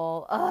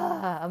roll,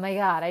 oh my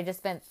God, I just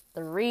spent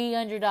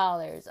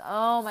 $300.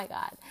 Oh my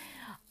God.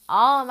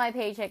 All of my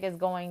paycheck is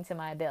going to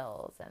my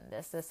bills and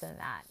this and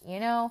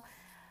that,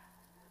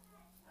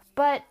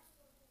 But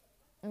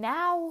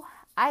now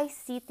I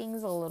see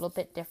things a little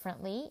bit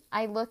differently.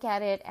 I look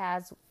at it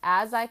as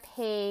I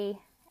pay,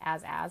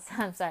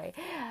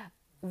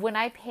 when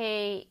I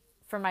pay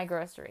for my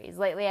groceries.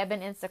 Lately, I've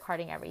been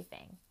Instacarting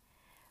everything.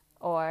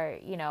 Or,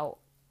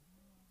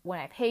 when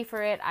I pay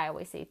for it, I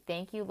always say,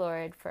 thank you,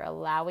 Lord, for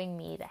allowing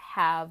me to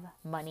have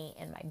money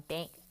in my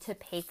bank to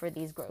pay for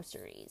these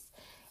groceries.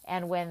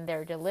 And when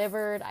they're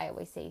delivered, I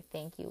always say,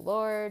 thank you,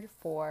 Lord,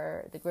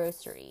 for the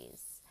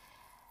groceries.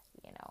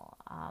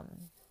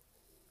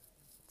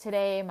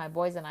 Today, my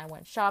boys and I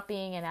went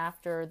shopping, and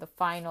after the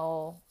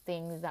final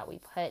things that we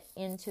put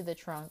into the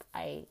trunk,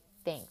 I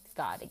thanked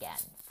God again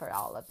for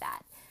all of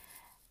that.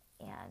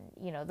 And,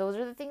 those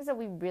are the things that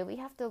we really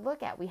have to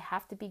look at. We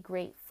have to be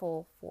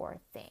grateful for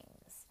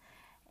things.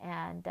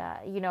 And,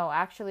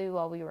 actually,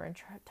 while we were in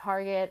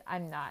Target,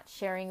 I'm not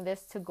sharing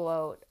this to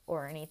gloat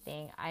or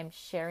anything. I'm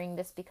sharing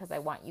this because I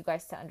want you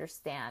guys to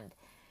understand,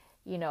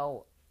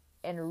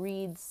 and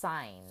read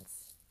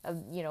signs of,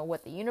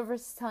 what the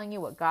universe is telling you,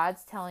 what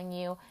God's telling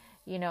you.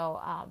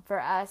 For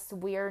us,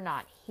 we're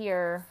not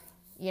here,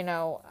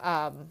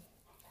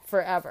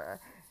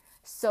 forever.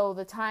 So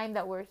the time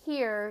that we're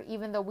here,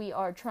 even though we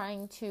are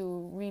trying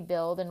to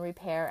rebuild and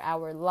repair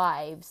our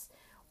lives,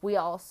 we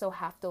also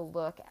have to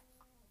look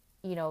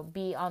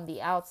be on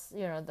the outs,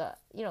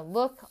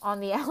 look on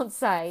the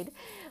outside,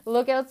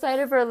 look outside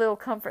of our little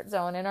comfort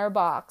zone in our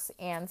box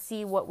and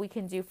see what we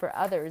can do for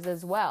others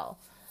as well.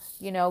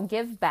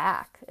 Give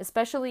back,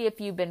 especially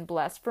if you've been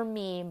blessed. For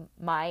me,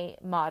 my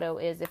motto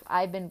is, if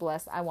I've been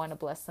blessed, I want to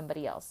bless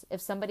somebody else.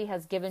 If somebody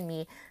has given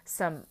me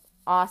some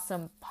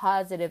awesome,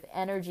 positive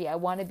energy, I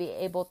want to be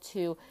able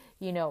to,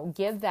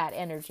 give that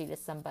energy to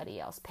somebody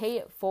else, pay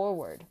it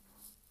forward.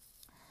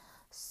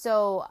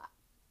 So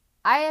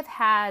I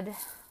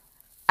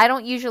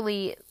don't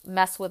usually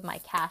mess with my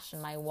cash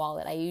in my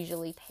wallet. I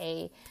usually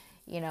pay,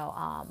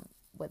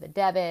 with a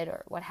debit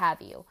or what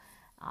have you.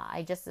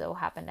 I just so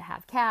happen to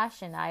have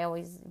cash, and I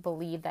always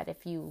believe that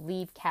if you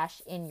leave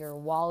cash in your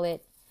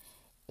wallet,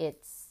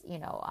 it's,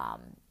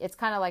 it's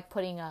kind of like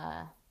putting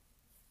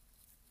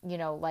you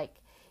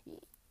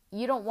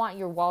don't want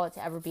your wallet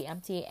to ever be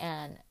empty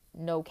and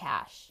no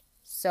cash.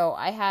 So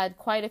I had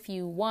quite a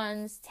few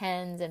ones,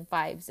 tens, and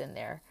fives in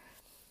there.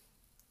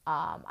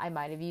 I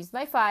might have used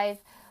my 5,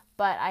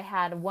 but I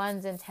had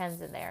ones and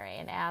tens in there.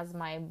 And as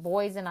my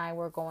boys and I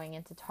were going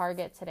into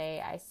Target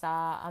today, I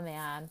saw a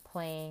man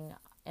playing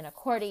an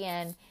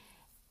accordion,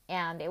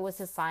 and it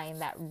was a sign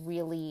that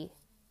really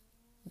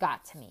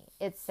got to me.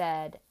 It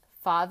said,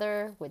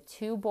 "Father with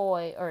 2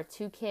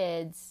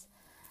 kids,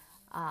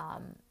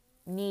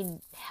 need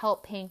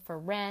help paying for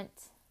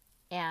rent,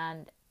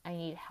 and I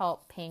need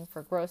help paying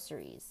for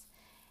groceries."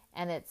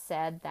 And it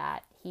said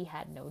that he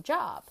had no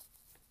job,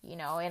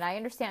 and I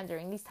understand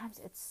during these times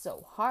it's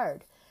so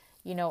hard.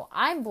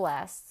 I'm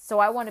blessed, so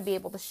I want to be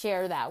able to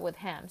share that with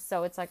him.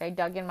 So it's like I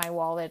dug in my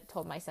wallet,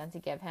 told my son to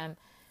give him,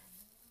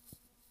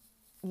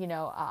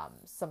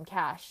 some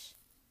cash.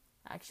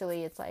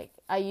 Actually, it's like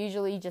I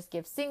usually just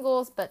give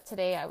singles, but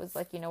today I was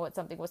like,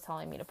 something was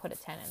telling me to put a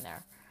 10 in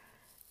there.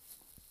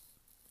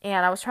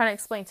 And I was trying to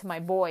explain to my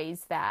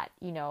boys that,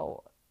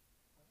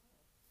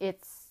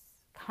 it's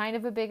kind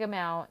of a big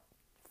amount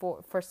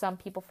for some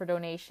people for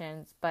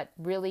donations, but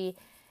really,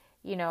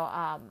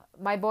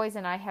 my boys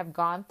and I have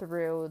gone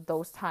through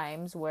those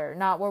times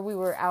not where we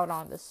were out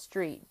on the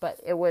street, but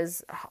it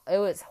was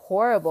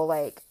horrible.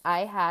 Like,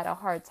 I had a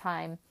hard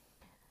time,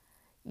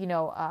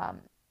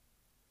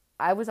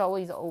 I was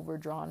always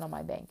overdrawn on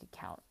my bank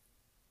account.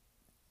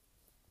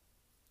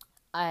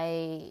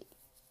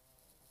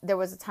 There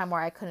was a time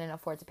where I couldn't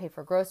afford to pay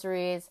for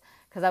groceries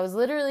because I was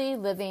literally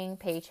living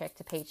paycheck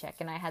to paycheck,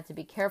 and I had to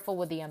be careful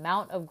with the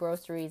amount of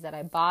groceries that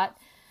I bought.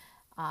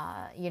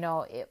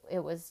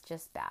 It was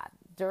just bad.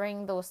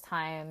 During those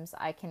times,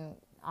 I can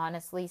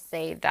honestly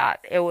say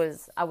that I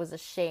was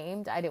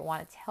ashamed. I didn't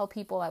want to tell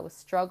people I was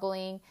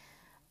struggling,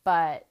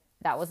 but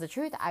that was the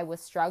truth. I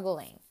was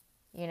struggling,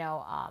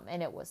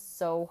 and it was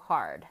so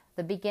hard.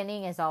 The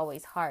beginning is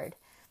always hard.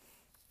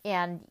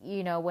 And,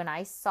 when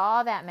I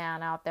saw that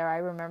man out there, I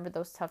remember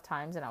those tough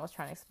times, and I was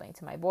trying to explain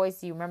to my boys,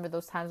 do you remember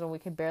those times when we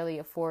could barely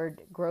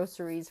afford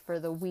groceries for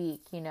the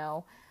week,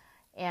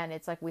 and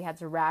it's like we had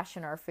to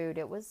ration our food.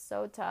 It was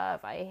so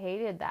tough. I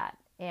hated that.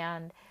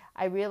 And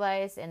I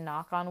realized, and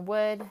knock on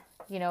wood,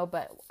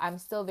 but I'm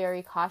still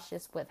very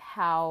cautious with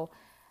how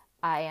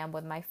I am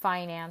with my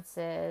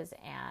finances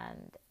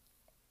and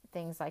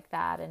things like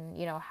that, and,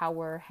 how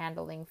we're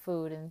handling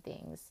food and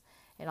things.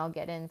 And I'll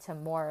get into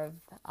more of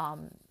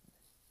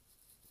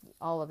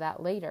all of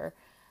that later.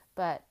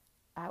 But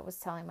I was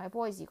telling my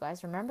boys, you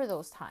guys remember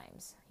those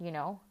times,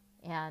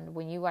 and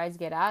when you guys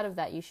get out of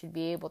that, you should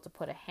be able to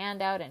put a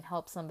hand out and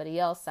help somebody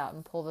else out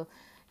and pull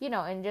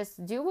and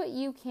just do what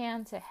you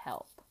can to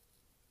help.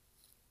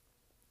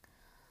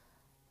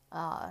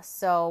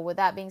 So with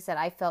that being said,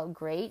 I felt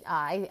great.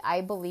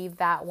 I believe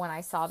that when I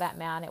saw that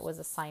man, it was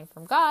a sign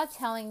from God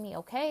telling me,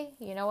 okay,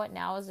 you know what,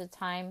 now is the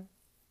time,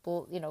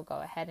 go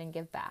ahead and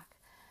give back.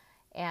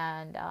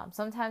 And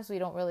sometimes we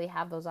don't really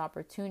have those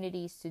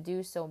opportunities to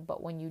do so,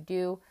 but when you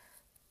do,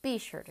 be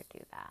sure to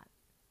do that.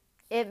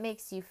 It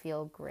makes you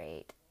feel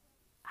great.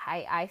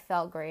 I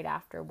felt great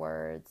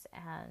afterwards,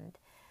 and,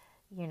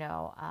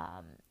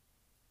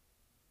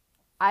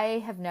 I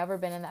have never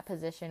been in that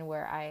position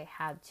where I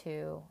had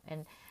to,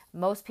 and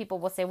most people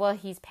will say, well,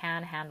 he's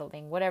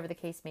panhandling, whatever the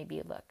case may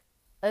be. Look,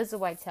 this is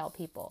what I tell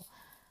people.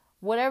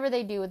 Whatever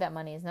they do with that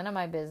money is none of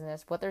my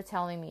business. What they're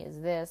telling me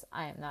is this: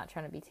 I am not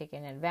trying to be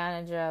taken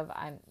advantage of.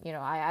 I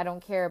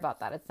don't care about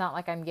that. It's not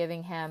like I'm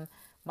giving him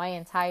my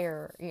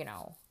entire,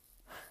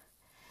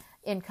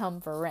 income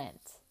for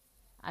rent.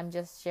 I'm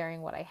just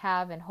sharing what I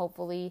have, and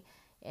hopefully,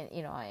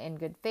 in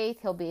good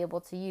faith, he'll be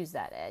able to use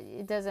that.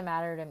 It doesn't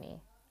matter to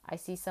me. I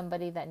see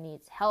somebody that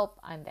needs help,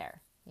 I'm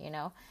there,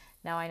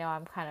 Now I know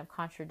I'm kind of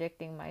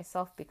contradicting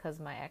myself because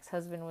my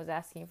ex-husband was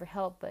asking for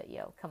help, but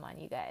come on,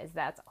 you guys,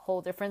 that's a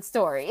whole different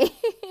story,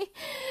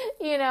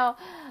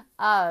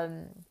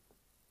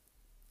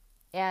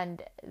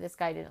 and this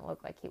guy didn't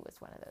look like he was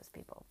one of those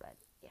people, but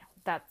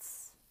yeah.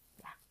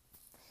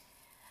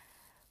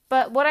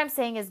 But what I'm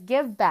saying is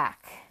give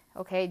back,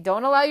 okay?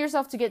 Don't allow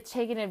yourself to get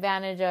taken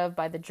advantage of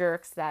by the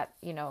jerks that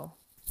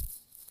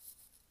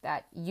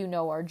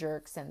are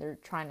jerks and they're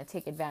trying to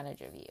take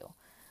advantage of you.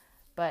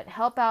 But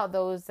help out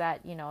those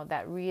that,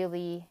 that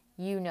really,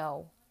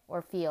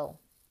 or feel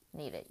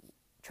needed.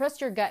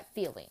 Trust your gut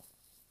feeling.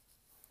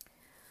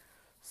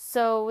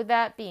 So with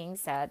that being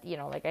said,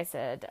 like I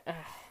said,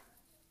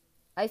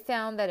 I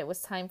found that it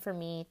was time for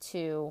me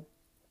to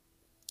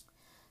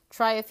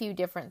try a few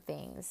different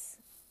things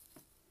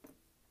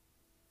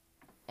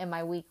in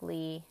my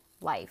weekly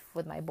life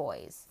with my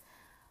boys.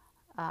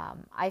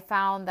 I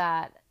found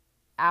that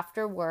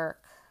after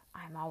work,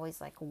 I'm always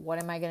like,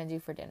 what am I going to do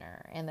for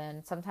dinner? And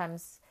then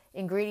sometimes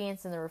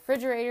ingredients in the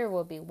refrigerator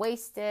will be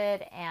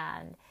wasted,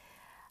 and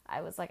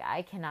I was like,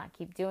 I cannot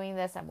keep doing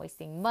this. I'm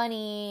wasting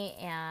money,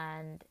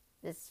 and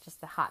it's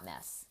just a hot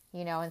mess,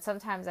 and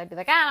sometimes I'd be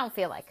like, I don't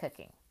feel like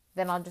cooking.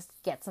 Then I'll just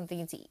get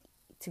something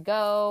to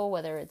go,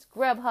 whether it's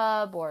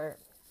Grubhub or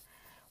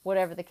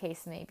whatever the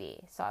case may be.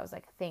 So I was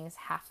like, things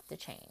have to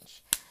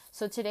change.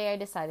 So today I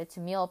decided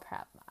to meal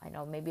prep. I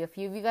know maybe a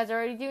few of you guys are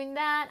already doing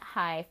that.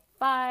 High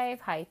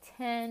 5, high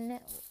 10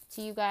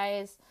 to you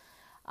guys.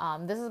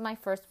 This is my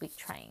first week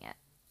trying it.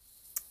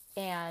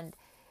 And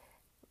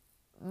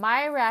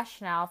my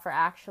rationale for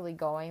actually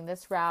going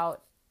this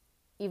route,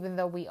 even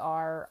though we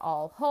are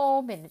all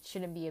home and it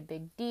shouldn't be a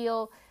big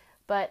deal,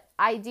 but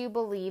I do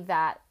believe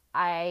that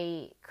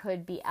I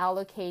could be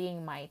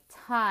allocating my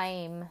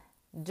time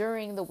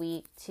during the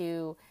week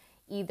to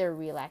either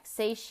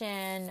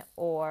relaxation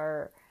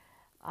or,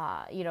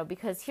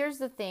 because here's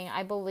the thing,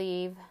 I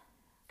believe,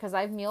 because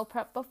I've meal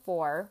prepped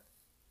before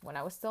when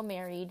I was still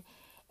married,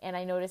 and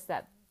I noticed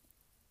that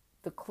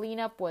the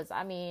cleanup was,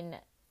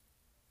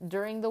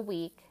 during the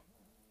week,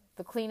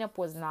 the cleanup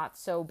was not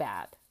so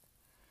bad.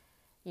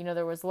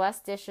 There was less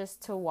dishes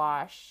to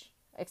wash,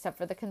 except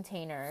for the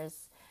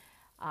containers.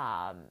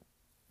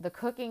 The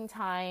cooking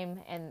time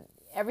and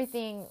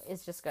everything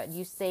is just good.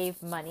 You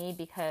save money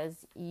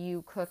because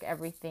you cook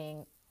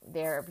everything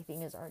there.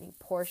 Everything is already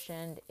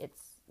portioned.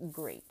 It's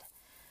great.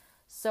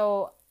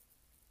 So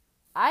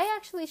I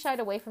actually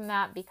shied away from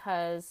that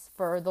because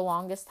for the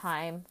longest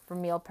time for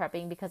meal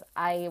prepping, because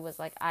I was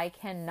like, I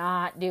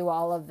cannot do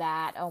all of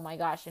that. Oh my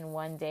gosh, in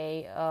one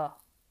day. Oh,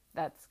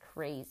 that's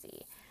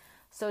crazy.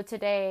 So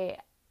today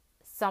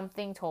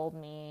something told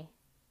me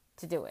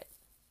to do it.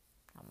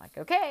 I'm like,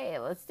 okay,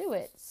 let's do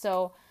it.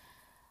 So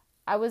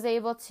I was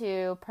able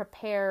to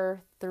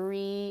prepare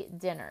 3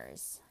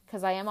 dinners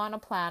because I am on a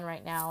plan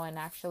right now. And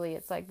actually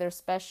it's like there's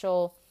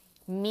special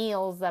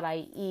meals that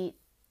I eat.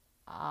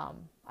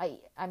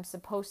 I'm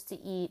supposed to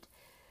eat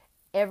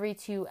every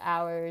 2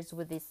 hours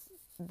with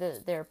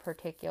their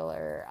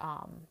particular,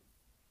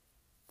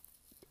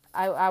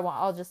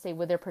 I'll just say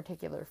with their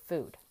particular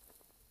food.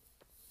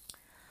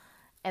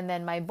 And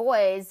then my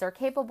boys, they're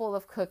capable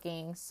of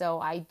cooking, so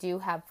I do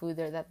have food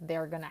there that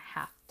they're going to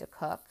have to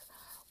cook,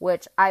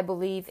 which I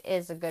believe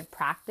is a good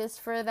practice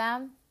for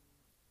them.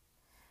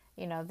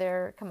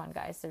 Come on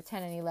guys, they're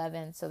 10 and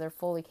 11, so they're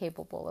fully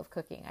capable of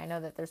cooking. I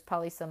know that there's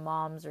probably some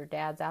moms or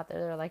dads out there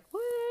that are like,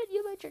 what?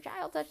 You let your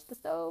child touch the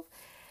stove?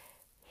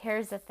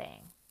 Here's the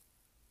thing.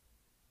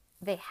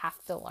 They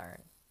have to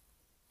learn.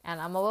 And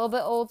I'm a little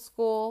bit old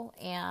school,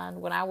 and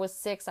when I was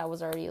 6, I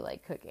was already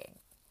like cooking.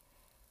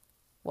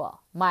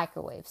 Well,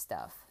 microwave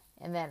stuff.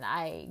 And then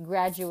I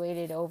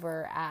graduated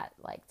over at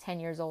like 10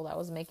 years old. I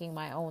was making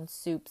my own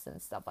soups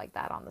and stuff like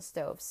that on the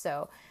stove.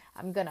 So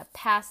I'm going to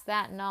pass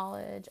that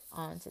knowledge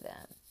on to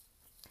them.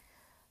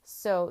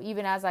 So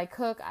even as I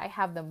cook, I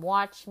have them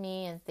watch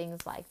me and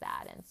things like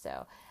that. And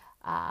so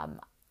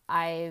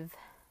I've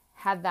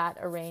had that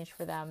arranged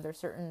for them. There's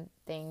certain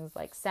things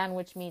like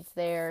sandwich meats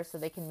there, so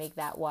they can make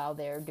that while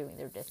they're doing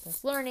their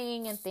distance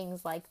learning and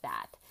things like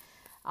that.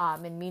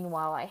 And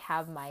meanwhile, I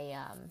have my,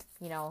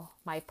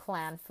 my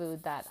planned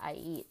food that I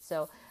eat.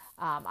 So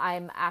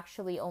I'm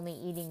actually only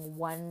eating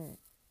one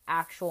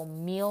actual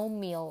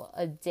meal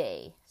a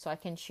day. So I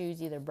can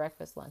choose either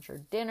breakfast, lunch, or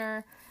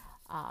dinner.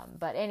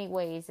 But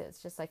anyways,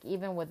 it's just like,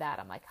 even with that,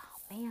 I'm like,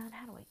 oh man,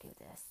 how do I do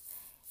this?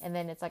 And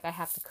then it's like, I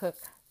have to cook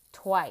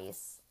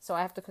twice. So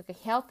I have to cook a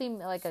healthy,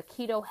 like a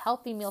keto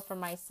healthy meal for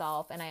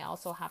myself. And I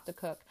also have to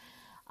cook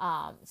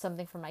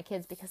something for my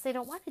kids because they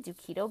don't want to do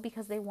keto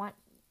because they want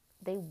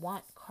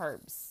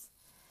carbs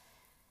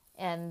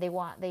and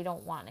they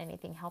don't want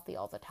anything healthy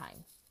all the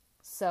time.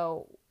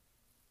 So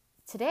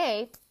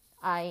today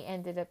I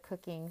ended up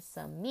cooking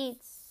some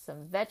meats,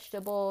 some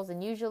vegetables,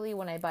 and usually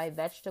when I buy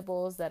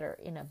vegetables that are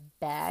in a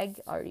bag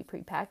already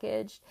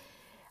prepackaged,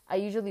 I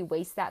usually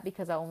waste that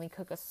because I only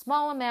cook a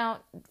small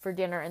amount for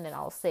dinner and then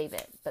I'll save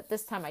it. But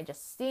this time I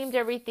just steamed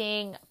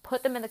everything,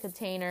 put them in the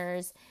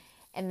containers,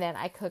 and then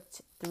I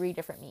cooked 3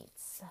 different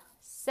meats: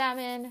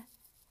 salmon,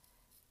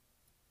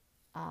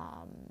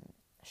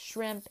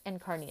 shrimp,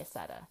 and carne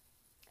asada.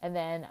 And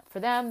then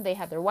for them, they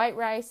had their white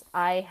rice.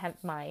 I had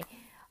my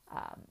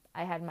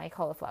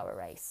cauliflower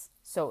rice.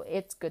 So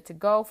it's good to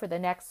go for the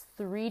next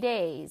 3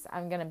 days.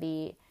 I'm going to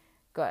be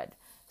good.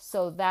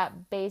 So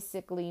that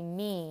basically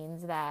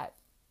means that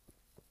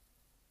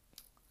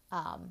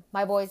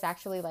my boys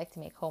actually like to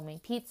make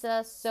homemade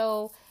pizza.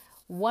 So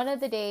one of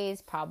the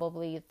days,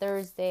 probably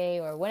Thursday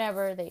or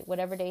whatever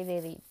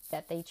day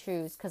that they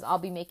choose, because I'll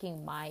be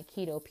making my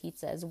keto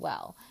pizza as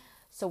well.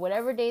 So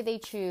whatever day they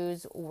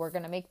choose, we're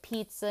going to make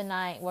pizza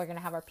night. We're going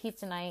to have our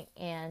pizza night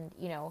and,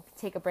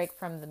 take a break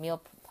from the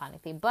meal planning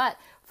thing. But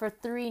for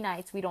 3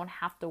 nights, we don't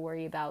have to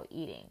worry about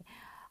eating.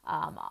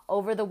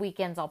 Over the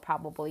weekends, I'll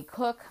probably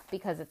cook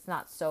because it's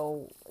not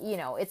so,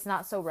 it's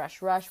not so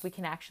rush. We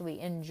can actually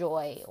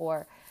enjoy,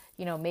 or,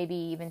 maybe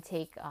even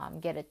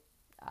get a,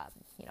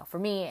 for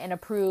me, an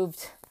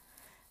approved,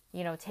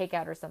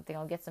 takeout or something.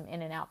 I'll get some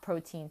In-N-Out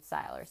protein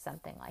style or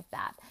something like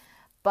that.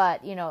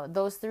 But,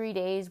 those 3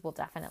 days will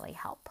definitely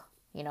help.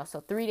 So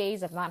 3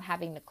 days of not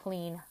having to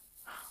clean,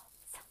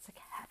 sounds like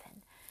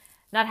heaven.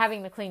 Not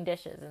having to clean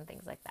dishes and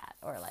things like that,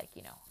 or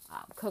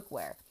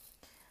cookware.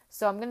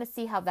 So I'm going to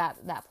see how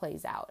that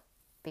plays out,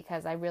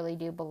 because I really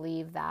do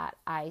believe that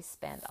I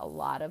spend a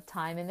lot of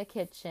time in the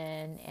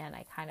kitchen and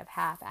I kind of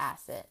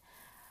half-ass it.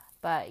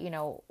 But,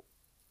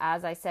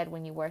 as I said,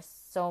 when you wear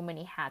so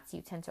many hats,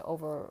 you tend to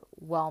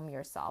overwhelm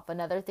yourself.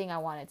 Another thing I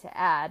wanted to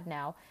add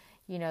now,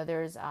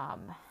 there's,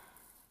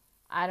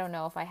 I don't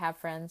know if I have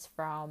friends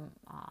from,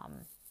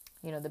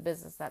 the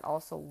business that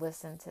also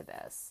listen to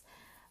this.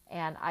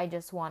 And I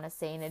just want to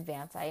say in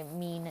advance, I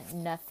mean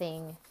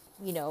nothing,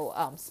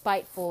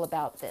 spiteful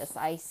about this.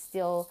 I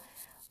still,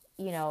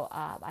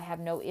 I have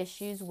no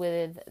issues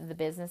with the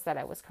business that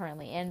I was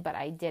currently in, but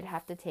I did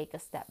have to take a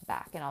step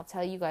back. And I'll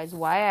tell you guys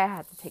why I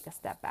had to take a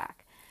step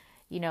back.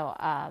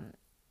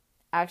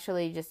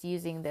 Actually just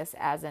using this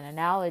as an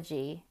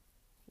analogy,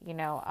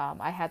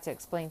 I had to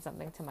explain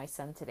something to my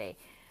son today.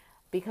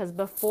 Because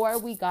before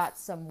we got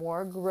some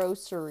more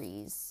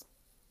groceries,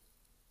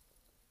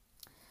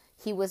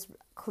 he was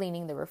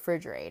cleaning the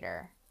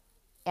refrigerator.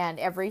 And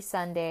every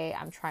Sunday,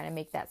 I'm trying to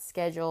make that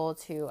schedule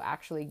to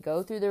actually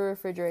go through the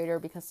refrigerator,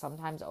 because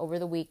sometimes over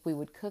the week we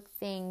would cook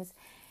things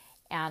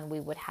and we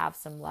would have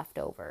some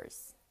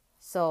leftovers.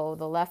 So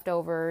the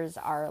leftovers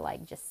are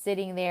like just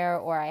sitting there,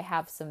 or I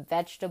have some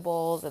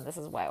vegetables, and this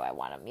is why I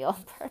want a meal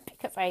prep,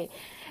 because I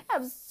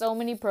have so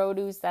many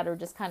produce that are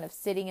just kind of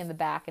sitting in the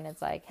back, and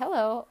it's like,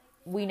 hello,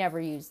 we never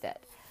used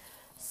it.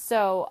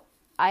 So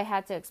I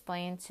had to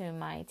explain to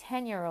my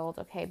 10-year-old,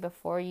 okay,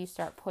 before you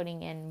start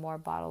putting in more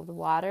bottled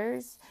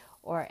waters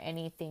or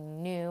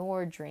anything new,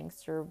 or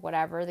drinks, or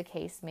whatever the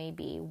case may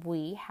be,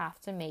 we have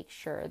to make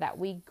sure that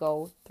we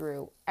go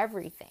through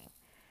everything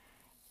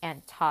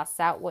and toss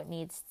out what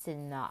needs to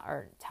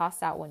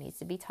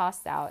be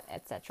tossed out,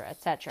 etc.,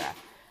 etc.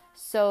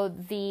 So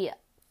the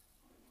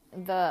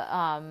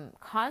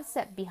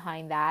concept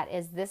behind that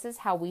is, this is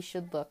how we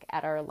should look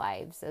at our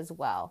lives as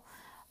well.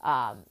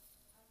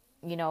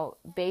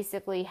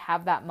 Basically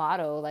have that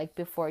motto, like,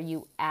 before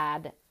you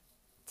add,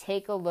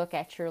 take a look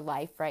at your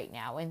life right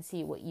now and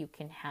see what you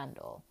can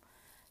handle.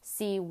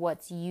 See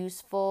what's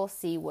useful,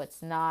 see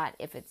what's not.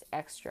 If it's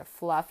extra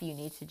fluff, you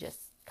need to just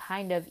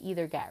kind of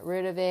either get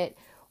rid of it,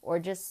 or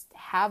just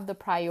have the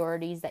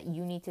priorities that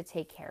you need to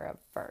take care of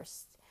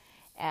first.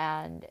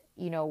 And,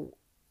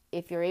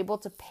 if you're able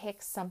to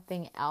pick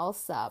something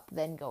else up,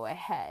 then go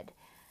ahead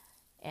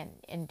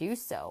and do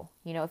so.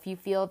 If you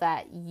feel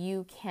that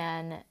you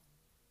can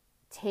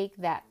take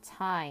that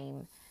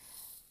time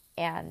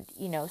and,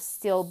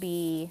 still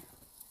be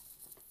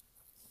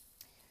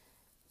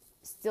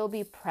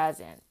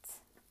present,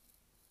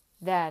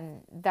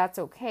 then that's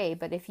okay.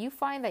 But if you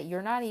find that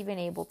you're not even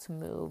able to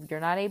move, you're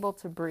not able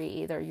to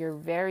breathe, or you're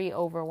very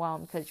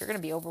overwhelmed, because you're going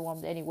to be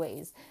overwhelmed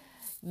anyways,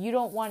 you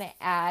don't want to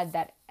add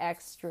that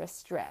extra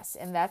stress.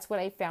 And that's what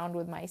I found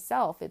with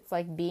myself. It's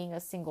like being a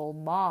single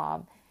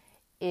mom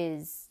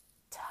is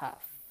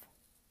tough,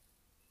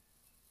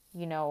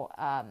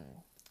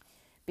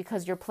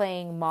 because you're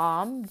playing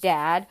mom,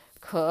 dad,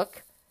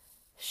 cook,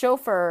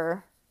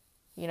 chauffeur,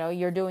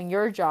 you're doing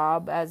your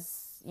job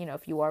as,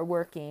 if you are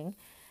working.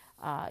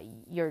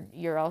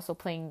 You're also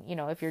playing,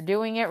 if you're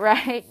doing it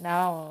right.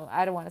 No,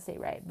 I don't want to say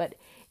right, but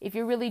if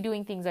you're really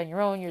doing things on your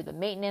own, you're the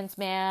maintenance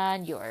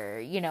man,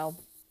 you're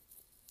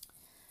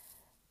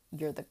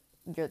the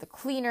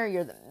cleaner,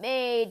 you're the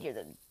maid,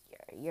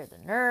 you're the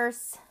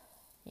nurse,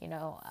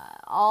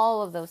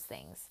 all of those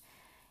things.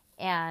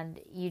 And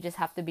you just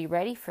have to be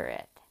ready for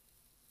it.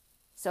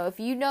 So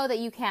if you know that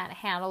you can't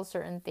handle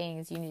certain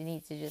things, you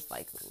need to just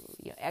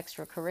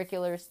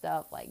extracurricular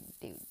stuff,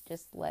 dude,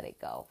 just let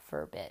it go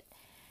for a bit.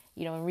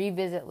 And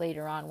revisit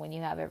later on when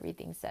you have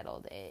everything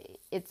settled.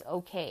 It's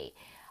okay.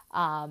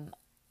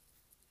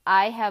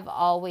 I have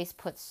always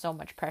put so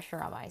much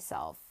pressure on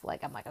myself.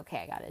 I'm like, okay,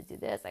 I got to do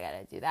this, I got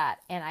to do that.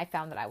 And I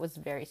found that I was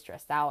very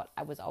stressed out.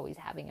 I was always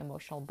having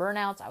emotional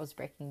burnouts. I was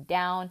breaking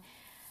down.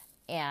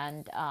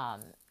 And,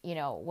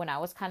 when I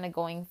was kind of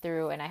going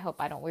through, and I hope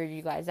I don't weird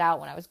you guys out,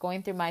 when I was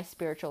going through my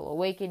spiritual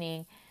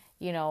awakening,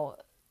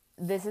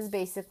 this is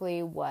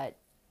basically what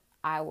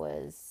I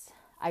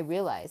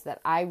realized,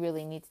 that I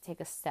really need to take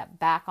a step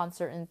back on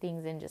certain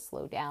things and just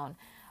slow down,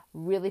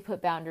 really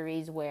put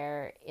boundaries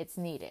where it's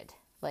needed.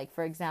 Like,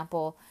 for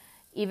example,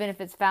 even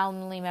if it's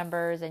family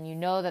members and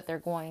that they're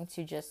going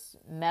to just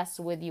mess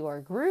with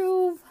your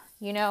groove,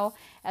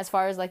 as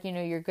far as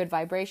your good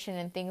vibration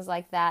and things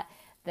like that,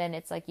 then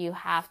it's like you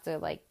have to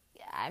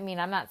I mean,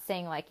 I'm not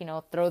saying like,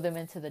 throw them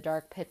into the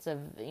dark pits of,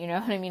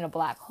 what I mean, a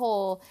black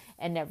hole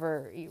and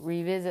never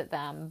revisit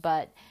them.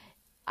 But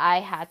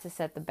I had to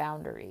set the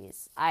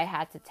boundaries. I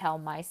had to tell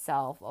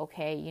myself,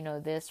 okay,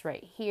 this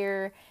right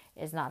here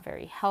is not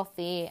very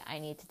healthy. I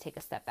need to take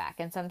a step back.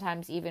 And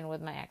sometimes even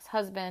with my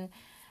ex-husband,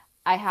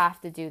 I have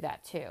to do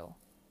that too.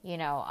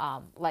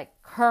 Like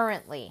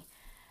currently,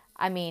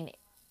 I mean,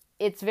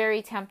 it's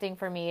very tempting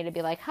for me to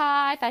be like,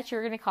 hi, I thought you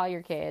were going to call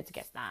your kids.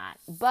 Guess not.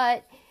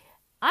 But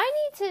I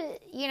need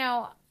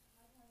to,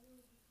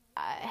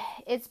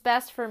 it's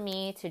best for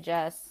me to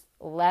just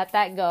let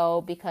that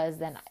go, because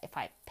then if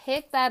I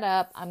pick that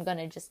up, I'm going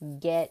to just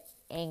get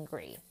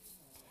angry.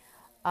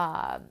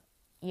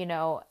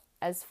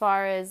 As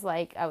far as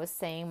like I was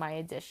saying, my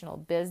additional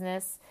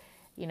business,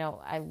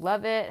 I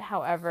love it.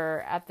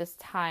 However, at this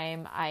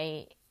time,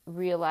 I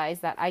realize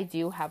that I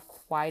do have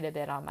quite a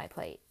bit on my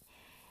plate.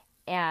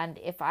 And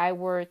if I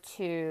were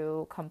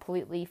to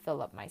completely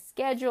fill up my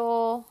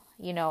schedule,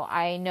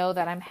 I know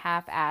that I'm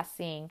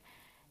half-assing,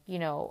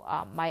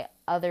 my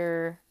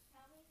other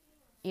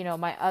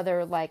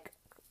like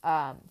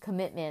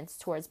commitments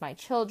towards my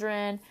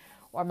children,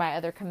 or my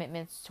other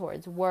commitments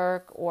towards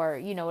work, or,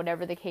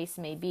 whatever the case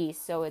may be.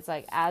 So it's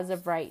like, as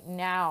of right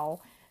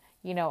now,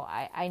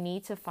 I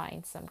need to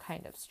find some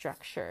kind of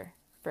structure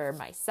for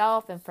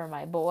myself and for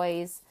my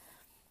boys,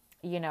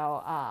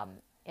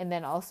 and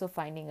then also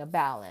finding a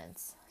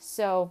balance.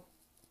 So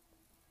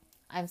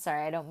I'm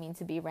sorry, I don't mean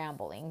to be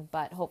rambling,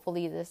 but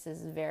hopefully this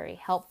is very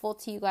helpful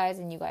to you guys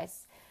and you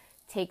guys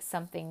take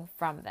something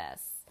from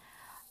this.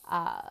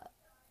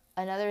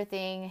 Another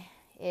thing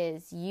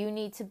is you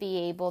need to be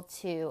able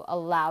to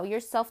allow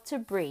yourself to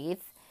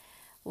breathe.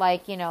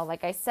 Like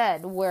I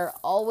said, we're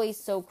always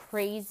so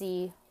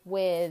crazy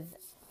with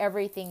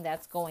everything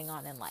that's going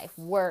on in life.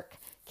 Work,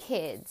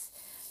 kids,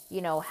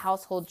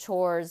 household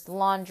chores,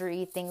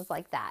 laundry, things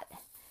like that.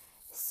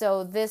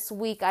 So this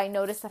week I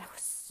noticed that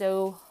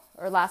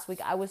last week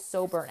I was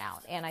so burnt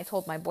out. And I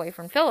told my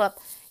boyfriend, Philip,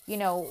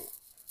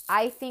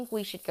 I think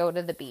we should go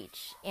to the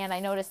beach. And I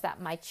noticed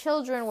that my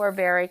children were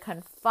very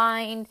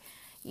confined,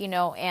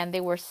 and they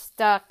were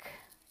stuck,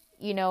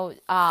 they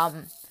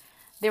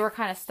were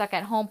kind of stuck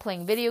at home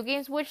playing video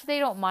games, which they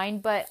don't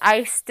mind. But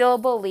I still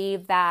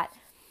believe that,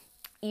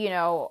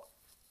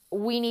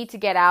 we need to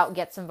get out,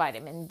 get some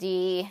vitamin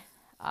D,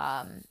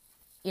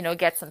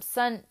 get some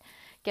sun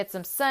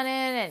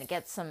in and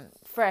get some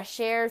fresh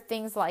air,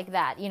 things like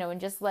that,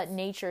 and just let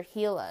nature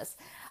heal us.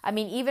 I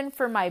mean, even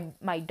for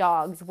my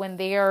dogs, when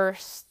they are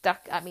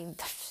stuck, I mean,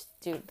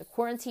 dude, the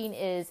quarantine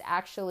is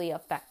actually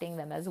affecting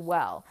them as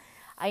well.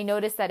 I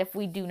noticed that if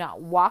we do not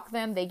walk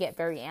them, they get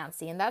very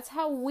antsy. And that's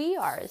how we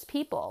are as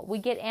people. We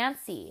get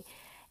antsy.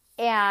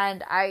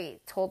 And I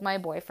told my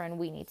boyfriend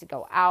we need to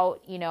go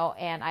out,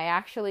 and I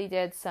actually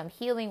did some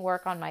healing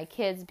work on my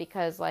kids,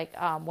 because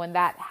when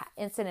that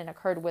incident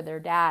occurred with their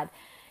dad,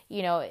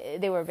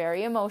 they were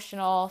very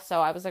emotional.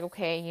 So I was like,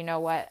 okay, you know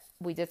what?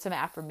 We did some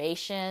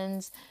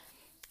affirmations,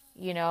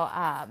 we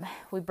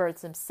birthed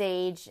some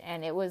sage,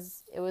 and it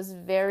was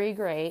very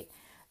great.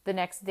 The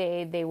next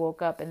day they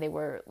woke up and they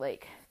were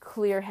like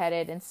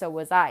clear-headed, and so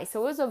was I.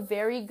 So it was a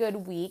very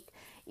good week,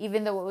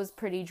 even though it was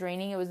pretty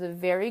draining. It was a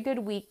very good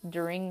week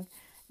during,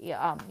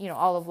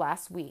 all of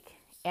last week.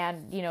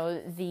 And,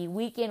 the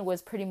weekend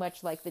was pretty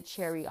much like the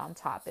cherry on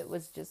top. It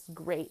was just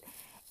great.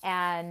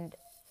 And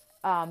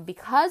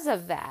because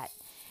of that,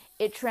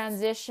 it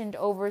transitioned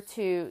over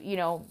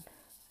to,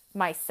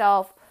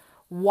 myself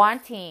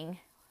wanting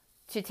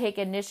to take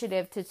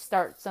initiative to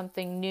start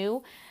something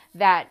new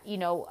that,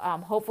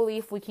 hopefully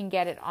if we can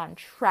get it on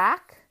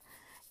track,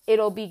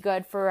 it'll be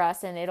good for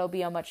us and it'll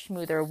be a much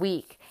smoother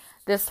week.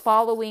 This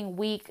following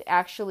week,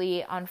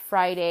 actually on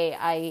Friday,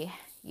 I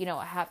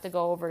have to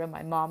go over to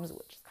my mom's,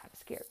 which is kind of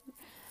scary.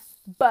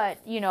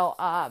 But,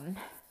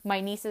 my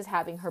niece is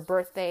having her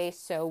birthday,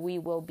 so we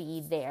will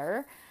be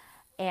there.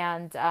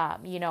 And,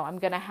 I'm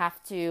going to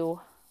have to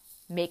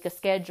make a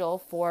schedule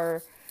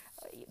for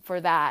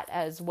that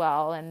as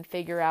well, and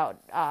figure out,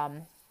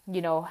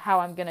 how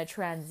I'm going to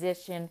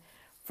transition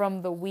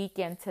from the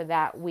weekend to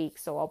that week.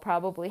 So I'll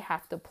probably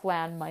have to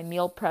plan my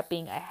meal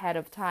prepping ahead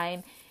of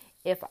time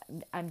if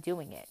I'm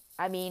doing it.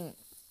 I mean,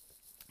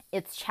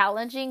 it's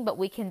challenging, but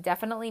we can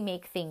definitely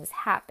make things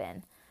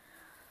happen.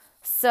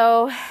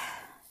 So,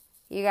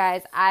 you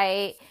guys,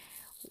 I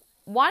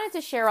wanted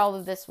to share all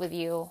of this with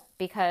you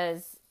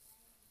because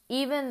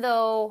even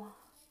though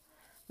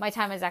my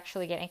time is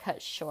actually getting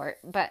cut short,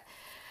 but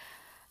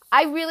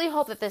I really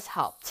hope that this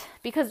helped,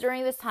 because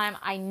during this time,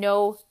 I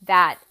know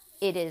that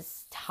it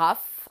is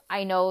tough.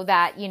 I know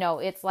that,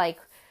 it's like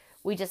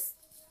we just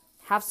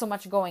have so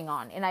much going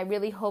on. And I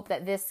really hope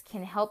that this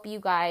can help you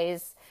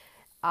guys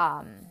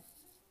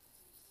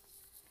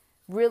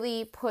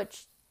really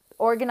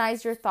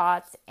organize your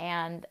thoughts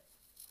and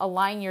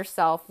align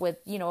yourself with,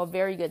 a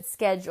very good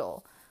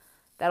schedule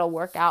that'll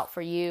work out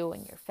for you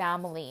and your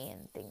family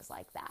and things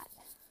like that.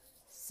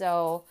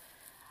 So,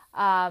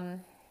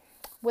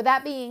 with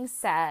that being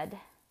said,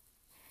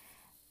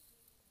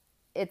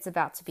 it's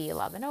about to be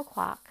 11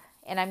 o'clock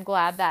And I'm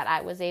glad that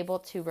I was able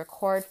to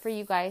record for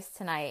you guys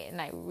tonight.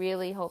 And I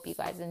really hope you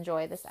guys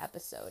enjoy this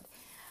episode.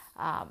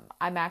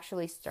 I'm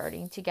actually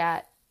starting to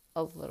get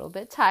a little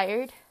bit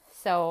tired.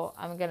 So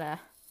I'm going to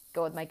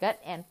go with my gut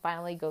and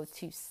finally go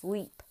to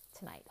sleep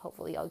tonight.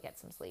 Hopefully I'll get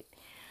some sleep.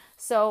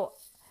 So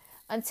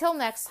until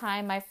next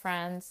time, my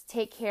friends,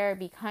 take care,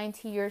 be kind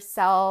to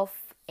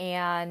yourself,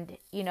 and,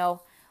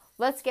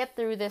 let's get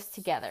through this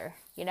together.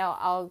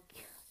 I'll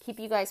keep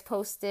you guys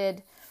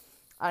posted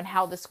on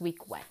how this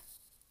week went.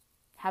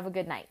 Have a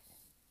good night.